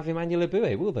 won't have Emmanuel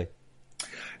Eboué, will they?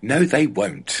 No, they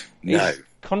won't. No. His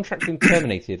contract been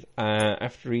terminated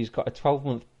after he's got a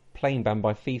 12-month playing ban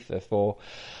by FIFA for,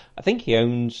 I think he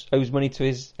owes money to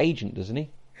his agent, doesn't he?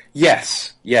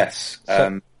 Yes.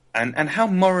 So, and how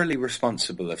morally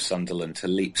responsible of Sunderland to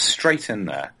leap straight in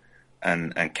there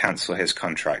and cancel his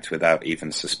contract without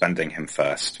even suspending him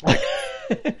first. Like,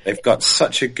 they've got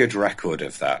such a good record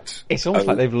of that. It's almost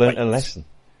like they've learnt a lesson.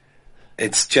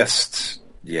 It's just,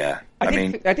 yeah.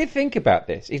 I did think about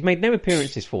this. He's made no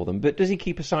appearances for them, but does he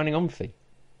keep a signing on fee?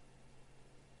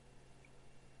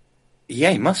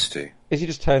 Yeah, he must do. Is he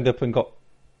just turned up and got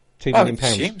 £2 million? I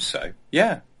assume so,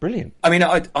 yeah. Brilliant. I mean,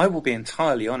 I will be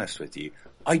entirely honest with you.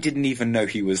 I didn't even know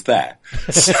he was there.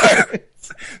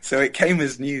 So it came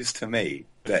as news to me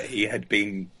that he'd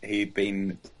been,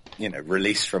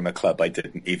 released from a club I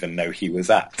didn't even know he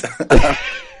was at.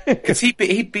 Because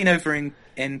he'd been over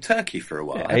in Turkey for a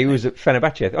while. Yeah, he was at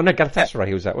Fenerbahce. Oh no, Galatasaray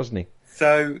he was at, wasn't he?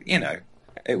 So,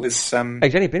 it was... He's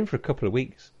only been for a couple of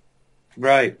weeks.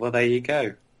 Right, well there you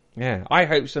go. Yeah, I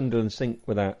hope Sunderland sink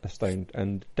without a stone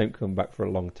and don't come back for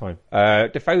a long time.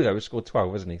 Defoe, though, has scored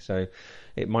 12, hasn't he? So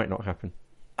it might not happen.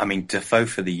 I mean, Defoe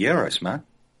for the Euros, man.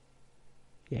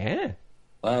 Yeah.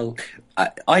 Well,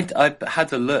 I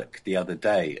had a look the other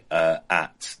day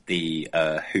at the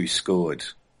Who Scored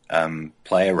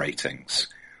player ratings,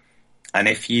 and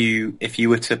if you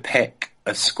were to pick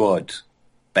a squad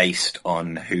based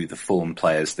on who the form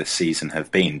players this season have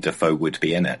been, Defoe would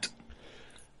be in it.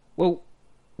 Well,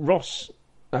 Ross,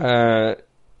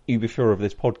 Ubifura of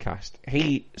this podcast,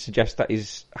 he suggests that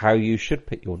is how you should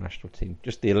pick your national team,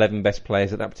 just the 11 best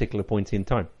players at that particular point in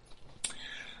time.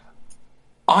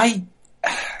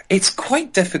 It's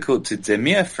quite difficult to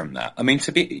demur from that. I mean,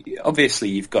 obviously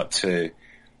you've got to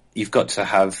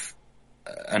have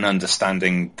an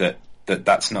understanding that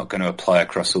that's not going to apply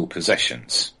across all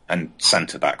positions. And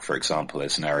centre back, for example,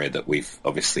 is an area that we've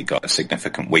obviously got a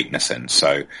significant weakness in.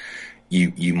 So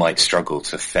you might struggle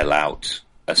to fill out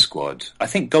a squad. I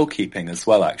think goalkeeping as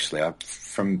well. Actually,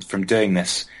 from doing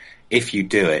this, if you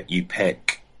do it, you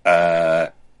pick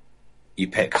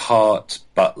Hart,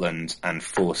 Butland, and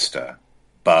Forster,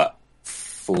 but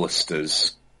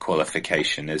Forster's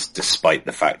qualification is despite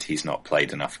the fact he's not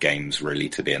played enough games really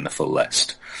to be in the full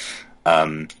list.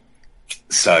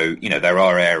 So, there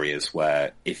are areas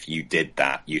where if you did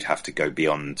that, you'd have to go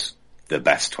beyond the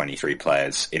best 23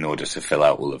 players in order to fill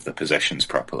out all of the positions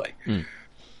properly.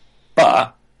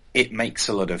 But it makes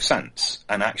a lot of sense.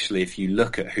 And actually, if you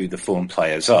look at who the form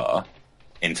players are,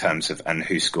 in terms of, and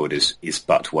Who Scored is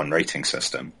but one rating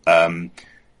system,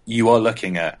 you are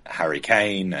looking at Harry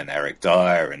Kane and Eric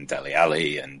Dyer and Dele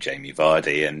Alli and Jamie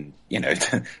Vardy and,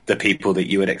 the people that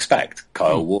you would expect.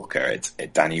 Kyle Walker,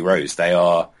 Danny Rose. They're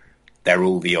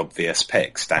all the obvious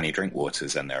picks. Danny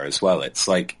Drinkwater's in there as well. It's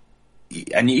like,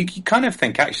 and you kind of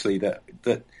think actually that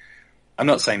I'm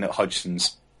not saying that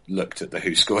Hodgson's looked at the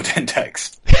Who Scored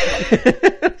index,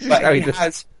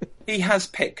 but he has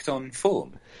picked on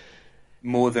form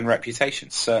more than reputation,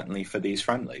 certainly for these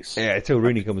friendlies. Yeah, until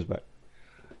Rooney comes back.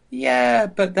 Yeah,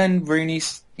 but then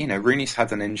Rooney's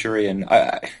had an injury, and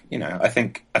I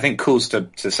think calls to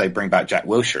say bring back Jack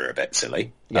Wilshere are a bit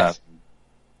silly. Yes.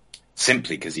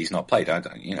 Simply because he's not played.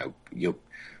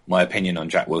 My opinion on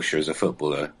Jack Wilshere as a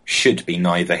footballer should be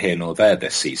neither here nor there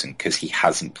this season because he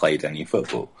hasn't played any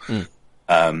football.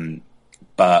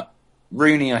 But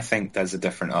Rooney, I think there's a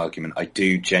different argument. I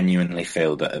do genuinely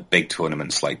feel that at big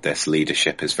tournaments like this,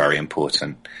 leadership is very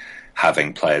important.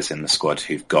 Having players in the squad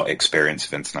who've got experience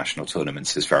of international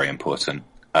tournaments is very important.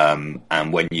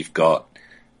 And when you've got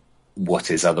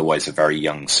what is otherwise a very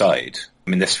young side, I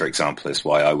mean, this, for example, is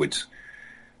why I would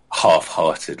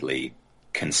half-heartedly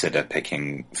consider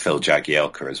picking Phil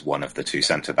Jagielka as one of the two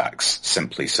centre-backs,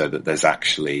 simply so that there's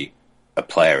actually a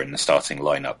player in the starting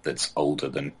lineup that's older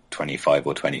than 25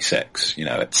 or 26.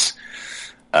 It's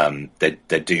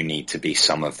there do need to be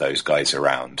some of those guys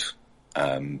around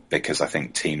because I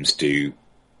think teams do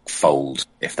fold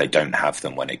if they don't have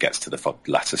them when it gets to the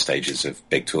latter stages of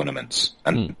big tournaments.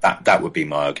 And that would be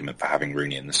my argument for having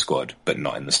Rooney in the squad, but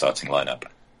not in the starting lineup.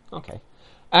 Okay.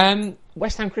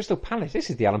 West Ham Crystal Palace. This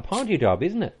is the Alan Pardew derby,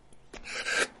 isn't it?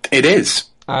 It is.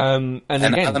 And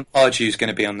again, Alan Pardew is going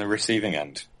to be on the receiving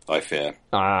end, I fear.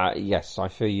 Yes, I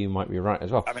fear you might be right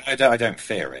as well. I mean, I don't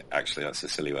fear it, actually. That's a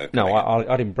silly way of putting No, it.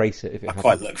 I'd embrace it if it happened. I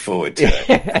quite look forward to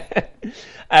it.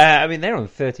 I mean, they're on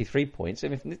 33 points.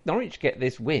 And if Norwich get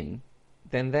this win,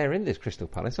 then they're in this Crystal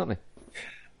Palace, aren't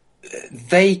they?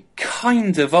 They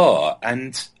kind of are,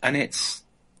 and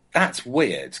that's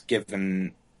weird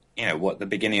given what the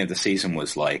beginning of the season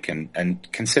was like, and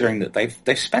considering that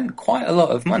they've spent quite a lot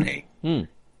of money.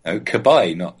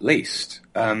 Cabaye, not least.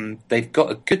 They've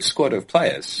got a good squad of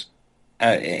players.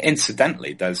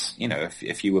 Incidentally, there's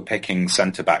if you were picking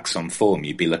centre backs on form,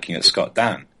 you'd be looking at Scott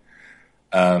Dann.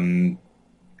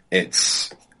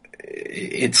 It's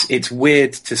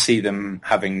weird to see them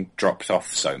having dropped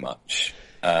off so much,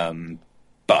 but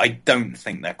I don't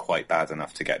think they're quite bad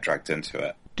enough to get dragged into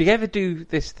it. Do you ever do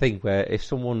this thing where if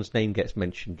someone's name gets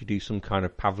mentioned, you do some kind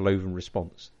of Pavlovian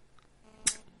response?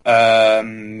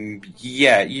 Yeah,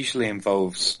 it usually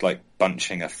involves like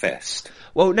bunching a fist.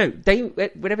 Well, no.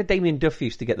 Whenever Damien Duff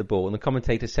used to get the ball and the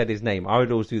commentator said his name, I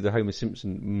would always do the Homer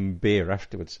Simpson beer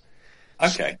afterwards.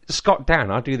 Okay. Scott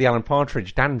Dann, I'd do the Alan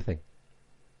Partridge Dan thing.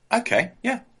 Okay,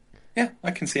 yeah,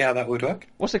 I can see how that would work.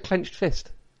 What's a clenched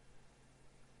fist?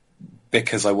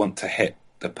 Because I want to hit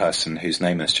the person whose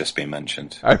name has just been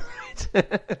mentioned. Oh,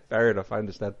 right. Fair enough, I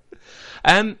understand.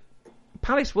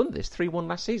 Palace won this 3-1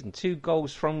 last season. 2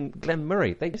 goals from Glenn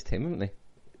Murray. They missed him, haven't they?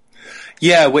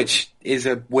 Yeah, which is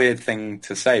a weird thing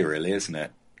to say, really, isn't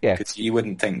it? Yeah. Because you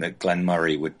wouldn't think that Glenn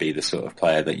Murray would be the sort of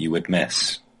player that you would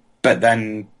miss. But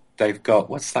then they've got,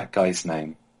 what's that guy's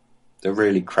name? The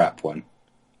really crap one.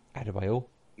 Adebayor?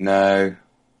 No.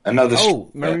 Another...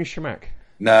 Maroon Shamak?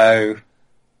 No.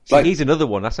 See, he's another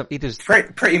one. He does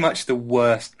pretty much the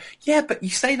worst. Yeah, but you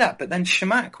say that, but then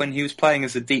Shamak, when he was playing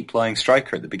as a deep-lying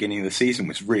striker at the beginning of the season,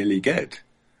 was really good.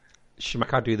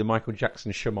 Shamak, I do the Michael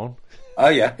Jackson Shimon. Oh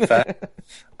yeah, fair.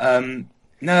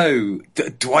 No,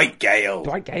 Dwight Gale.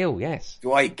 Dwight Gale, yes.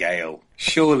 Dwight Gale,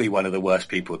 surely one of the worst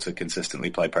people to consistently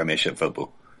play Premiership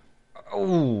football.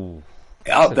 Oh,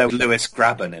 up there with Lewis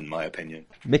Graben, in my opinion.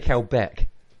 Mikael Beck.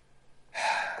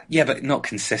 Yeah, but not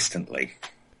consistently.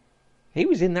 He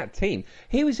was in that team.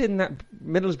 He was in that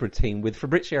Middlesbrough team with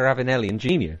Fabrizio Ravanelli and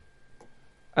Gino.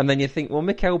 And then you think, well,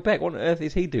 Mikael Beck, what on earth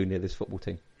is he doing near this football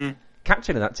team?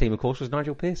 Captain of that team, of course, was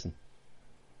Nigel Pearson.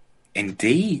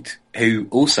 Indeed. Who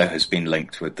also has been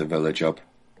linked with the Villa job.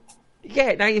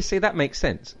 Yeah, now you see, that makes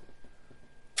sense.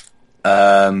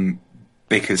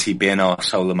 Because he'd be an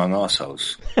arsehole among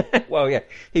arseholes. Well, yeah,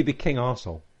 he'd be King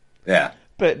Arsehole. Yeah.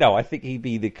 But no, I think he'd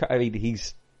be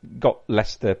he's got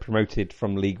Leicester promoted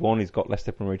from League One. He's got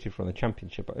Leicester promoted from the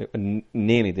Championship, and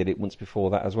nearly did it once before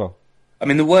that as well. I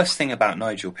mean, the worst thing about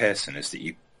Nigel Pearson is that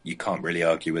you can't really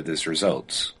argue with his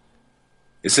results.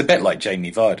 It's a bit like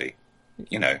Jamie Vardy.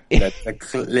 They're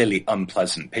clearly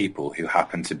unpleasant people who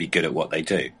happen to be good at what they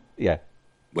do. Yeah.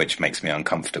 Which makes me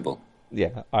uncomfortable.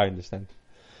 Yeah, I understand.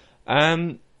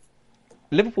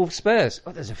 Liverpool Spurs.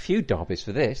 Oh, there's a few derbies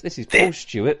for this. This is Paul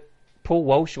Stewart, Paul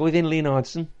Walsh, Øyvind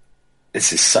Leonardson.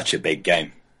 This is such a big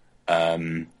game.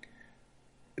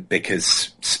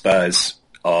 Because Spurs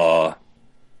are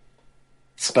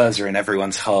in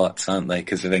everyone's hearts, aren't they,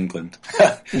 because of England?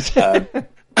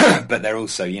 But they're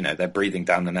also, they're breathing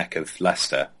down the neck of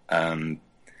Leicester.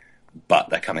 But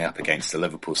they're coming up against the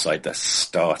Liverpool side. They're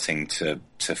starting to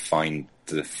find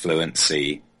the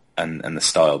fluency and the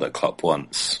style that Klopp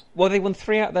wants. Well, they won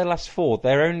 3 out of their last 4.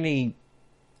 They're only...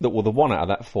 the one out of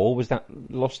that 4 was that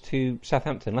loss to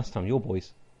Southampton last time, your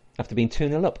boys, after being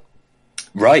 2-0 up.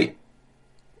 Right.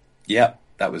 Yeah,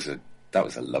 that was a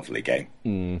lovely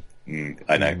game.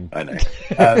 I know.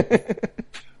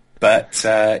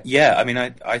 But yeah, I mean,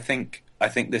 I think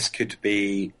this could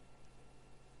be,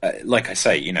 like I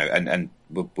say, and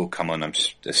we'll come on, I'm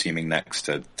assuming, next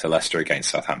to Leicester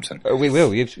against Southampton. We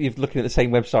will. You're looking at the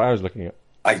same website I was looking at.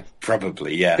 I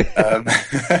probably, yeah.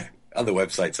 Other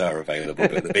websites are available,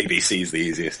 but the BBC is the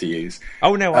easiest to use.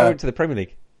 Oh no, I went to the Premier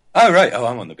League. Oh right. Oh,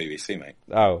 I'm on the BBC, mate.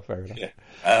 Oh, fair enough.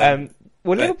 Yeah.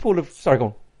 Well, Liverpool have... Sorry, go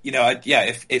on.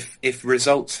 If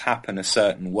results happen a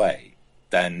certain way,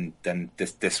 then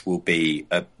this will be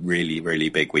a really, really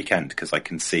big weekend, because I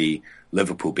can see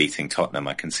Liverpool beating Tottenham,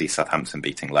 I can see Southampton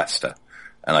beating Leicester,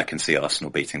 and I can see Arsenal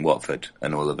beating Watford,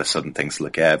 and all of a sudden things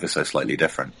look ever so slightly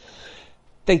different.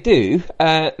 They do.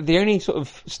 The only sort of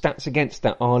stats against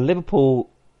that are Liverpool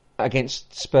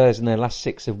against Spurs in their last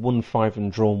 6 have won 5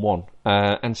 and drawn 1.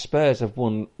 And Spurs have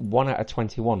won 1 out of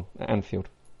 21 at Anfield.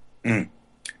 Mm.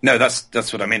 No,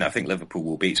 that's what I mean. I think Liverpool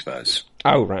will beat Spurs.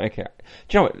 Oh, right, okay.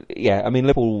 Do you know what? Yeah, I mean,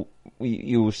 Liverpool,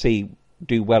 you will see,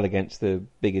 do well against the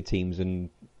bigger teams and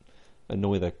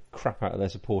annoy the crap out of their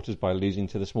supporters by losing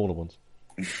to the smaller ones.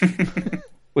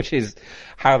 Which is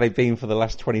how they've been for the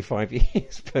last 25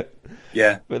 years. But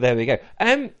there we go.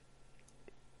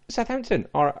 Southampton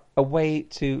are away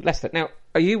to Leicester. Now,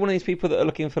 are you one of these people that are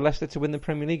looking for Leicester to win the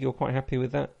Premier League? You're quite happy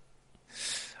with that?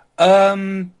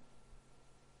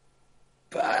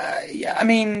 Yeah, I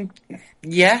mean,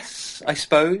 yes, I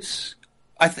suppose.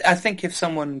 I think if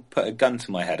someone put a gun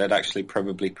to my head, I'd actually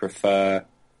probably prefer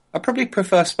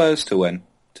Spurs to win,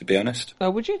 to be honest. Oh,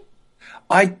 would you?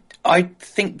 I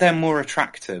think they're more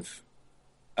attractive,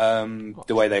 the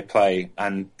way they play,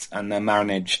 and they're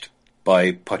managed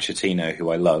by Pochettino,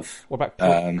 who I love. What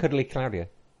about Cuddly Claudio?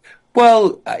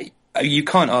 Well, you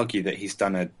can't argue that he's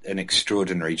done an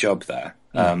extraordinary job there.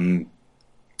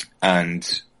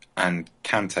 And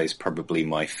Kante's probably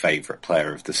my favourite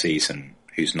player of the season,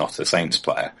 who's not a Saints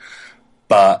player.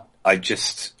 But I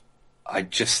just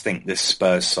think this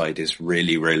Spurs side is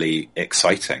really, really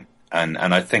exciting. And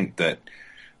I think that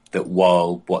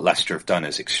while what Leicester have done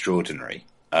is extraordinary,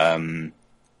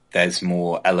 there's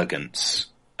more elegance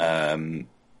to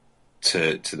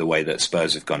the way that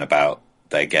Spurs have gone about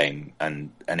their game.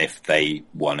 And if they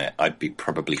won it, I'd be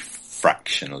probably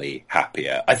fractionally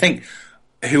happier. I think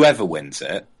whoever wins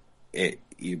it,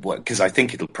 because I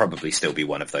think it'll probably still be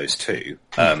one of those two.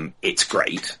 It's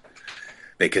great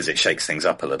because it shakes things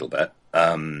up a little bit,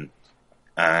 and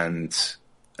that's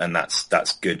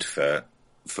good for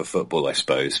football, I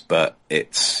suppose. But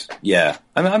it's I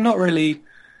mean, I'm not really.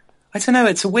 I don't know.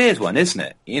 It's a weird one, isn't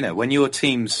it? You know, when your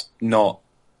team's not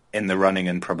in the running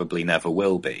and probably never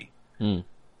will be,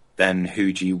 then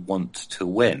who do you want to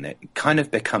win? It kind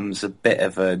of becomes a bit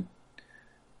of a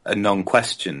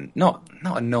non-question, not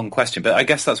a non-question, but I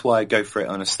guess that's why I go for it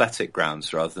on aesthetic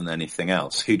grounds rather than anything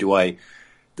else.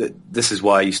 This is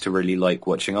why I used to really like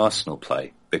watching Arsenal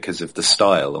play, because of the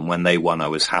style, and when they won I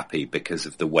was happy because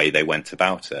of the way they went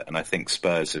about it, and I think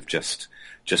Spurs have just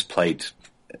played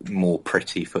more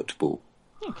pretty football.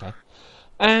 Okay.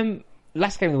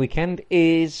 Last game of the weekend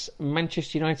is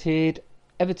Manchester United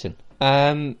Everton.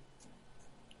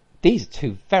 These are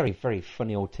two very, very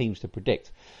funny old teams to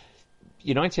predict.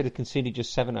 United have conceded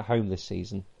just 7 at home this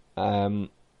season.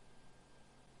 One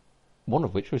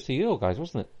of which was to you guys,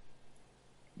 wasn't it?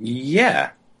 Yeah.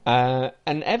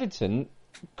 And Everton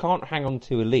can't hang on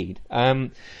to a lead.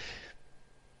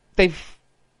 They've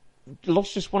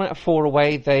lost just 1 out of 4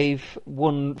 away. They've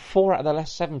won 4 out of their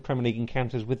last 7 Premier League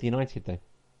encounters with United, though.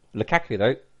 Lukaku,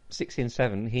 though,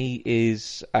 16-7. He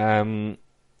is...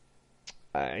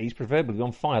 he's proverbially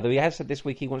on fire, though he has said this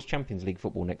week he wants Champions League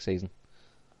football next season.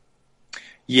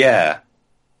 Yeah,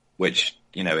 which,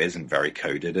 isn't very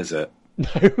coded, is it?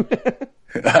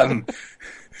 No.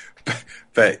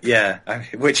 But yeah,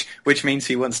 which means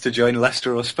he wants to join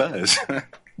Leicester or Spurs.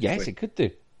 Yes, it could do.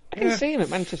 I can see him at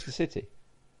Manchester City.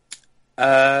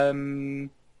 Yeah,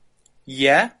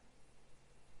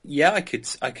 I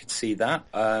could see that.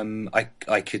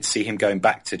 I could see him going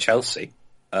back to Chelsea.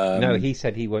 No, he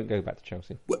said he won't go back to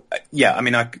Chelsea. Yeah, I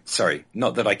mean,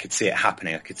 not that I could see it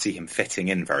happening. I could see him fitting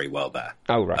in very well there.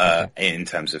 Oh, right. Okay. In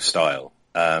terms of style.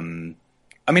 I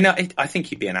mean, I think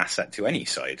he'd be an asset to any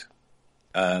side.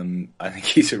 I think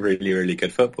he's a really, really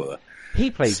good footballer.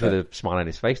 He plays with a smile on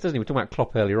his face, doesn't he? We were talking about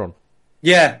Klopp earlier on.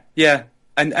 Yeah.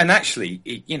 And actually,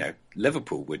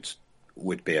 Liverpool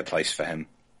would be a place for him,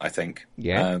 I think.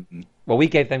 Yeah. Well, we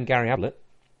gave them Gary Ablett.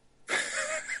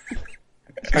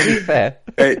 Totally fair.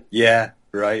 Yeah,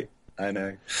 right. I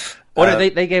know.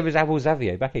 They gave us Abel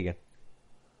Xavier back again.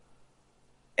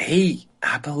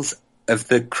 Abel's of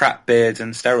the crap beard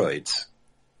and steroids.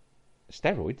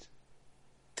 Steroids?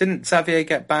 Didn't Xavier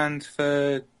get banned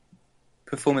for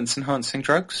performance-enhancing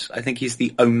drugs? I think he's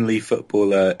the only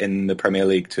footballer in the Premier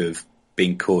League to have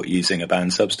been caught using a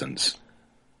banned substance.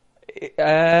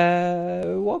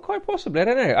 Well, quite possibly. I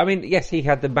don't know. I mean, yes, he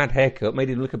had the bad haircut, made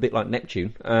him look a bit like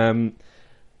Neptune.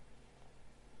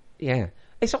 Yeah.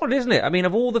 It's odd, isn't it? I mean,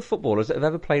 of all the footballers that have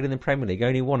ever played in the Premier League,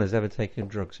 only one has ever taken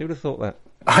drugs. Who would have thought that?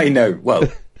 I know. Well,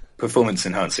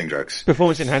 performance-enhancing drugs.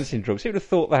 Performance-enhancing drugs. Who would have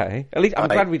thought that, eh? At least I'm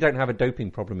glad we don't have a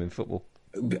doping problem in football.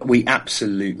 We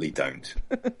absolutely don't.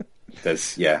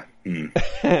 Yeah.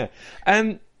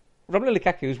 Romelu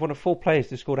Lukaku is one of 4 players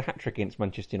to score a hat-trick against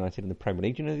Manchester United in the Premier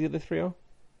League. Do you know who the other 3 are?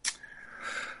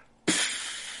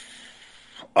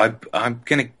 I'm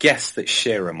going to guess that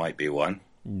Shearer might be one.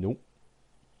 Nope.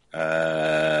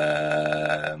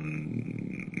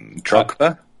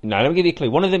 Drogba? No, let me give you a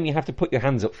clue. One of them you have to put your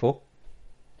hands up for.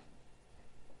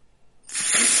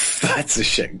 That's a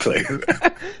shit clue.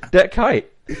 Dirk Kuyt.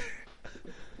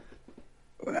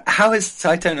 How is...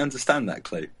 I don't understand that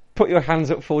clue. Put your hands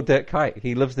up for Dirk Kuyt.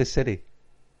 He loves this city.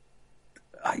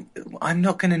 I'm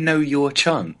not going to know your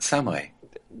chants, am I?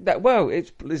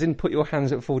 It's as in put your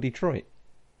hands up for Detroit.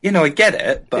 You know, I get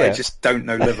it, but Yeah. I just don't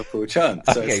know Liverpool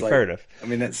chants. So Okay, it's like, fair enough. I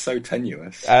mean, it's so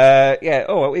tenuous. Yeah.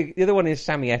 Oh, well, the other one is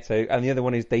Sammy Eto'o, and the other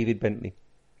one is David Bentley.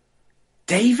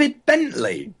 David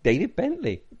Bentley? David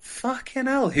Bentley. Fucking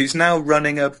hell. Who's now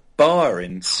running a bar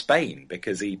in Spain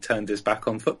because he turned his back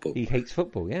on football. He hates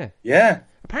football, yeah. Yeah.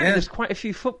 Apparently there's quite a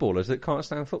few footballers that can't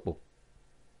stand football.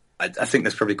 I think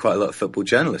there's probably quite a lot of football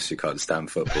journalists who can't stand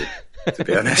football, to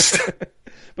be honest.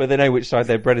 But they know which side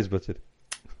their bread is buttered.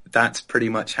 That's pretty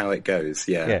much how it goes,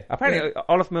 yeah. Yeah. Apparently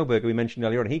Olaf Melberger, we mentioned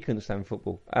earlier on, he couldn't stand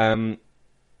football. And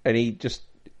he just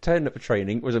turned up for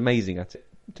training, was amazing at it.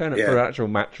 Turned up for an actual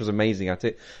match, was amazing at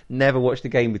it. Never watched a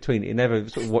game between it. He never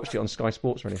sort of watched it on Sky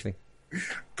Sports or anything.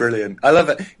 Brilliant. I love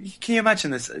it. Can you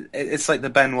imagine this? It's like the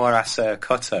Benoit Asser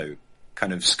Cotto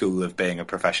kind of school of being a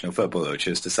professional footballer, which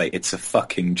is to say it's a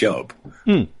fucking job.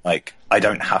 Like, I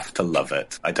don't have to love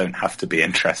it. I don't have to be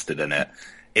interested in it.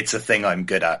 It's a thing I'm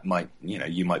good at.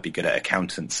 You might be good at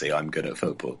accountancy. I'm good at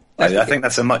football. I think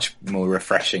that's a much more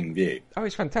refreshing view. Oh,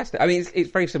 it's fantastic. I mean, it's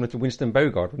very similar to Winston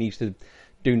Bogart when he used to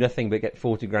do nothing but get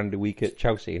 40 grand a week at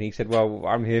Chelsea. And he said, well,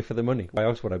 I'm here for the money. Why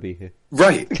else would I be here?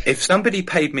 Right. If somebody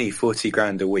paid me 40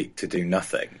 grand a week to do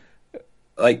nothing,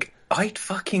 like, I'd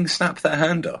fucking snap their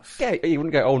hand off. Yeah, you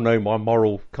wouldn't go, oh no, my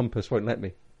moral compass won't let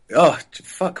me. Oh,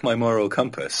 fuck my moral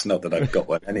compass. Not that I've got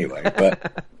one anyway,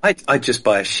 but I'd just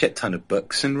buy a shit ton of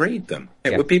books and read them.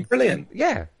 It would be brilliant.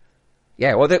 Yeah.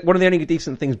 Yeah, well, one of the only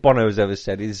decent things Bono has ever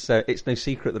said is, it's no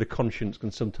secret that a conscience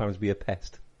can sometimes be a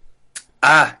pest.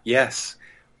 Ah, yes.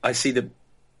 I see that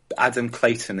Adam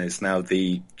Clayton is now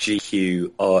the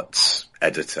GQ arts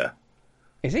editor.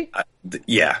 Is he?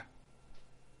 Yeah.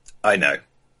 I know.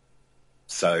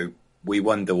 So we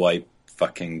wonder why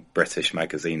fucking British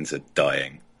magazines are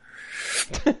dying.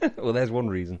 Well, there's one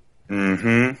reason.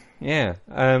 Mm-hmm. Yeah.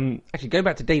 Actually, going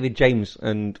back to David James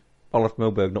and Olaf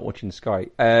Melberg not watching Sky,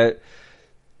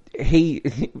 he,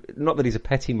 not that he's a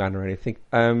petty man or anything,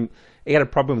 he had a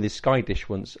problem with his Sky dish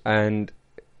once, and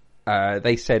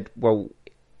they said, well,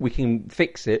 we can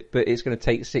fix it, but it's going to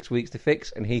take 6 weeks to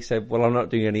fix. And he said, well, I'm not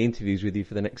doing any interviews with you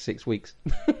for the next 6 weeks.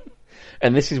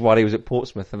 And this is while he was at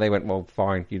Portsmouth, and they went, well,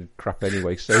 fine, you'd crap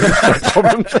anyway, so that's no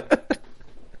problem.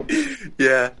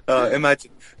 Yeah,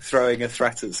 imagine throwing a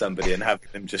threat at somebody and having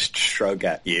them just shrug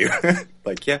at you.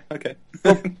 Like, yeah, okay.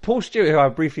 Well, Paul Stewart, who I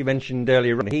briefly mentioned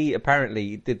earlier on, he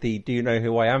apparently did the Do You Know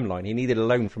Who I Am line. He needed a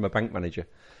loan from a bank manager.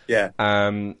 Yeah.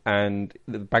 And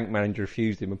the bank manager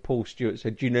refused him, and Paul Stewart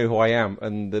said, do you know who I am?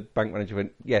 And the bank manager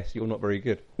went, yes, you're not very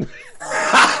good.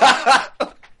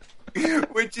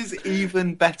 Which is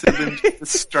even better than just a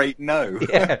straight no.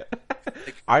 Yeah.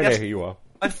 I know Yes. who you are.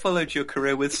 I've followed your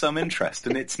career with some interest,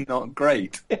 and it's not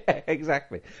great. Yeah,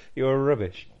 exactly. You're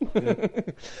rubbish.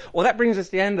 Well, that brings us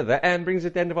to the end of that, and brings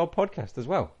us to the end of our podcast as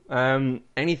well.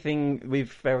 Anything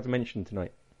we've failed to mention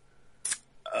tonight?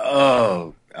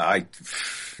 Oh,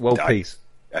 World peace.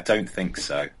 I don't think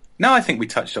so. No, I think we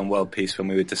touched on world peace when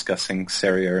we were discussing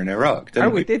Syria and Iraq,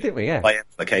 didn't we? We did, didn't we? Yeah. By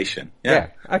implication. Yeah.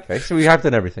 Okay, so we have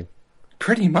done everything.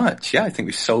 Pretty much, yeah. I think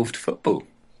we solved football.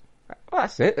 Well,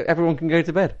 that's it. Everyone can go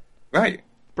to bed. Right.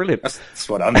 Brilliant. That's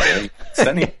what I'm doing.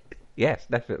 Sunny. Yes,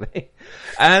 definitely.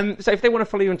 So if they want to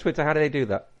follow you on Twitter, how do they do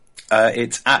that?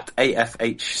 It's at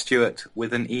AFH Stewart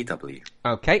with an EW.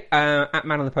 Okay. At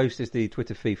Man on the Post is the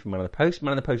Twitter feed for Man on the Post.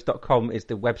 manonthepost.com is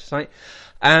the website.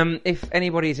 If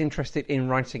anybody is interested in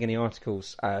writing any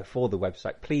articles for the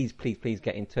website, please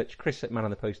get in touch. Chris at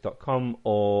manonthepost.com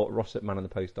or Ross at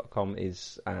manonthepost.com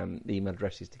is the email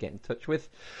addresses to get in touch with.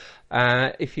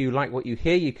 If you like what you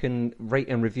hear, you can rate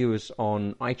and review us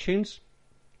on iTunes.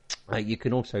 You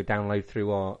can also download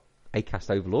through our Acast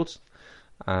Overlords.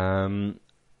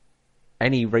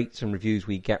 Any rates and reviews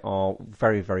we get are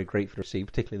very, very grateful to receive,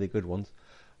 particularly the good ones.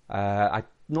 I'm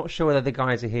not sure whether the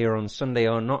guys are here on Sunday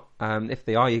or not. If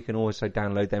they are, you can also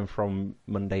download them from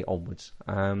Monday onwards.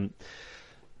 Thank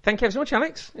you ever so much,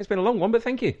 Alex. It's been a long one, but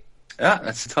thank you. Yeah,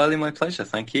 that's entirely my pleasure.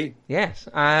 Thank you. Yes,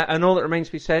 and all that remains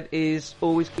to be said is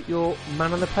always keep your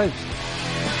man on the post.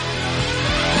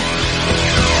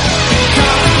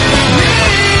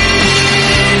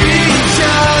 Each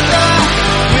other.